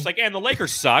randomly. They're just like, and the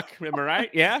Lakers suck. Am I right?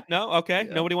 Yeah. No. Okay.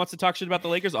 Yeah. Nobody wants to talk shit about the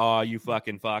Lakers. Oh, you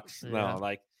fucking fucks. Yeah.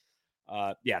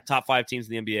 No, top 5 teams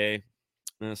in the NBA.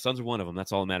 The Suns are one of them.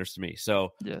 That's all that matters to me.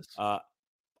 So, yes.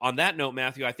 On that note,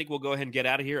 Matthew, I think we'll go ahead and get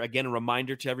out of here. Again, a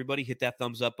reminder to everybody, hit that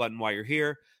thumbs up button while you're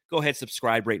here. Go ahead,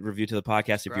 subscribe, rate, and review to the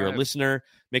podcast if you're a listener.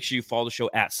 Make sure you follow the show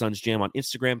at Suns Jam on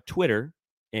Instagram, Twitter,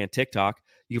 and TikTok.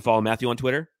 You can follow Matthew on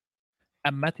Twitter.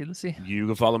 I'm Matthew Lucy. You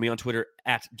can follow me on Twitter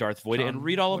at Darth Voida and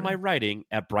read all of my writing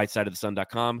at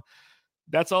brightsideofthesun.com.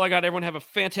 That's all I got. Everyone have a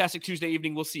fantastic Tuesday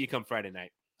evening. We'll see you come Friday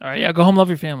night. All right, yeah, go home, love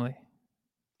your family.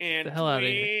 And the hell out of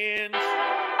here.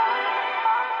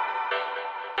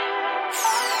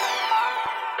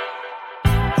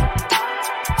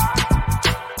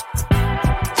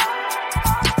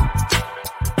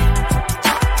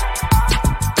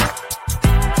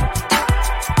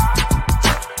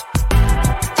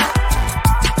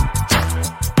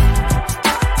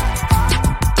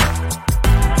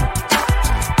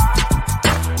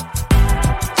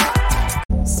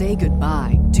 Say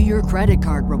goodbye to your credit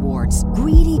card rewards.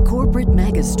 Greedy corporate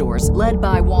mega stores, led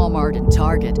by Walmart and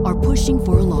Target, are pushing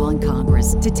for a law in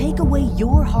Congress to take away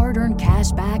your hard-earned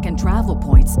cash back and travel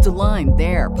points to line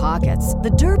their pockets.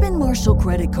 The Durbin-Marshall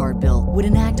credit card bill would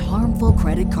enact harmful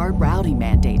credit card routing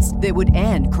mandates that would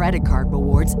end credit card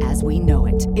rewards as we know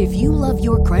it. If you love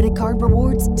your credit card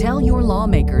rewards, tell your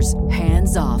lawmakers,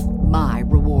 hands off my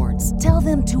rewards. Tell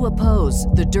them to oppose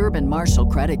the Durbin-Marshall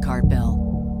credit card bill.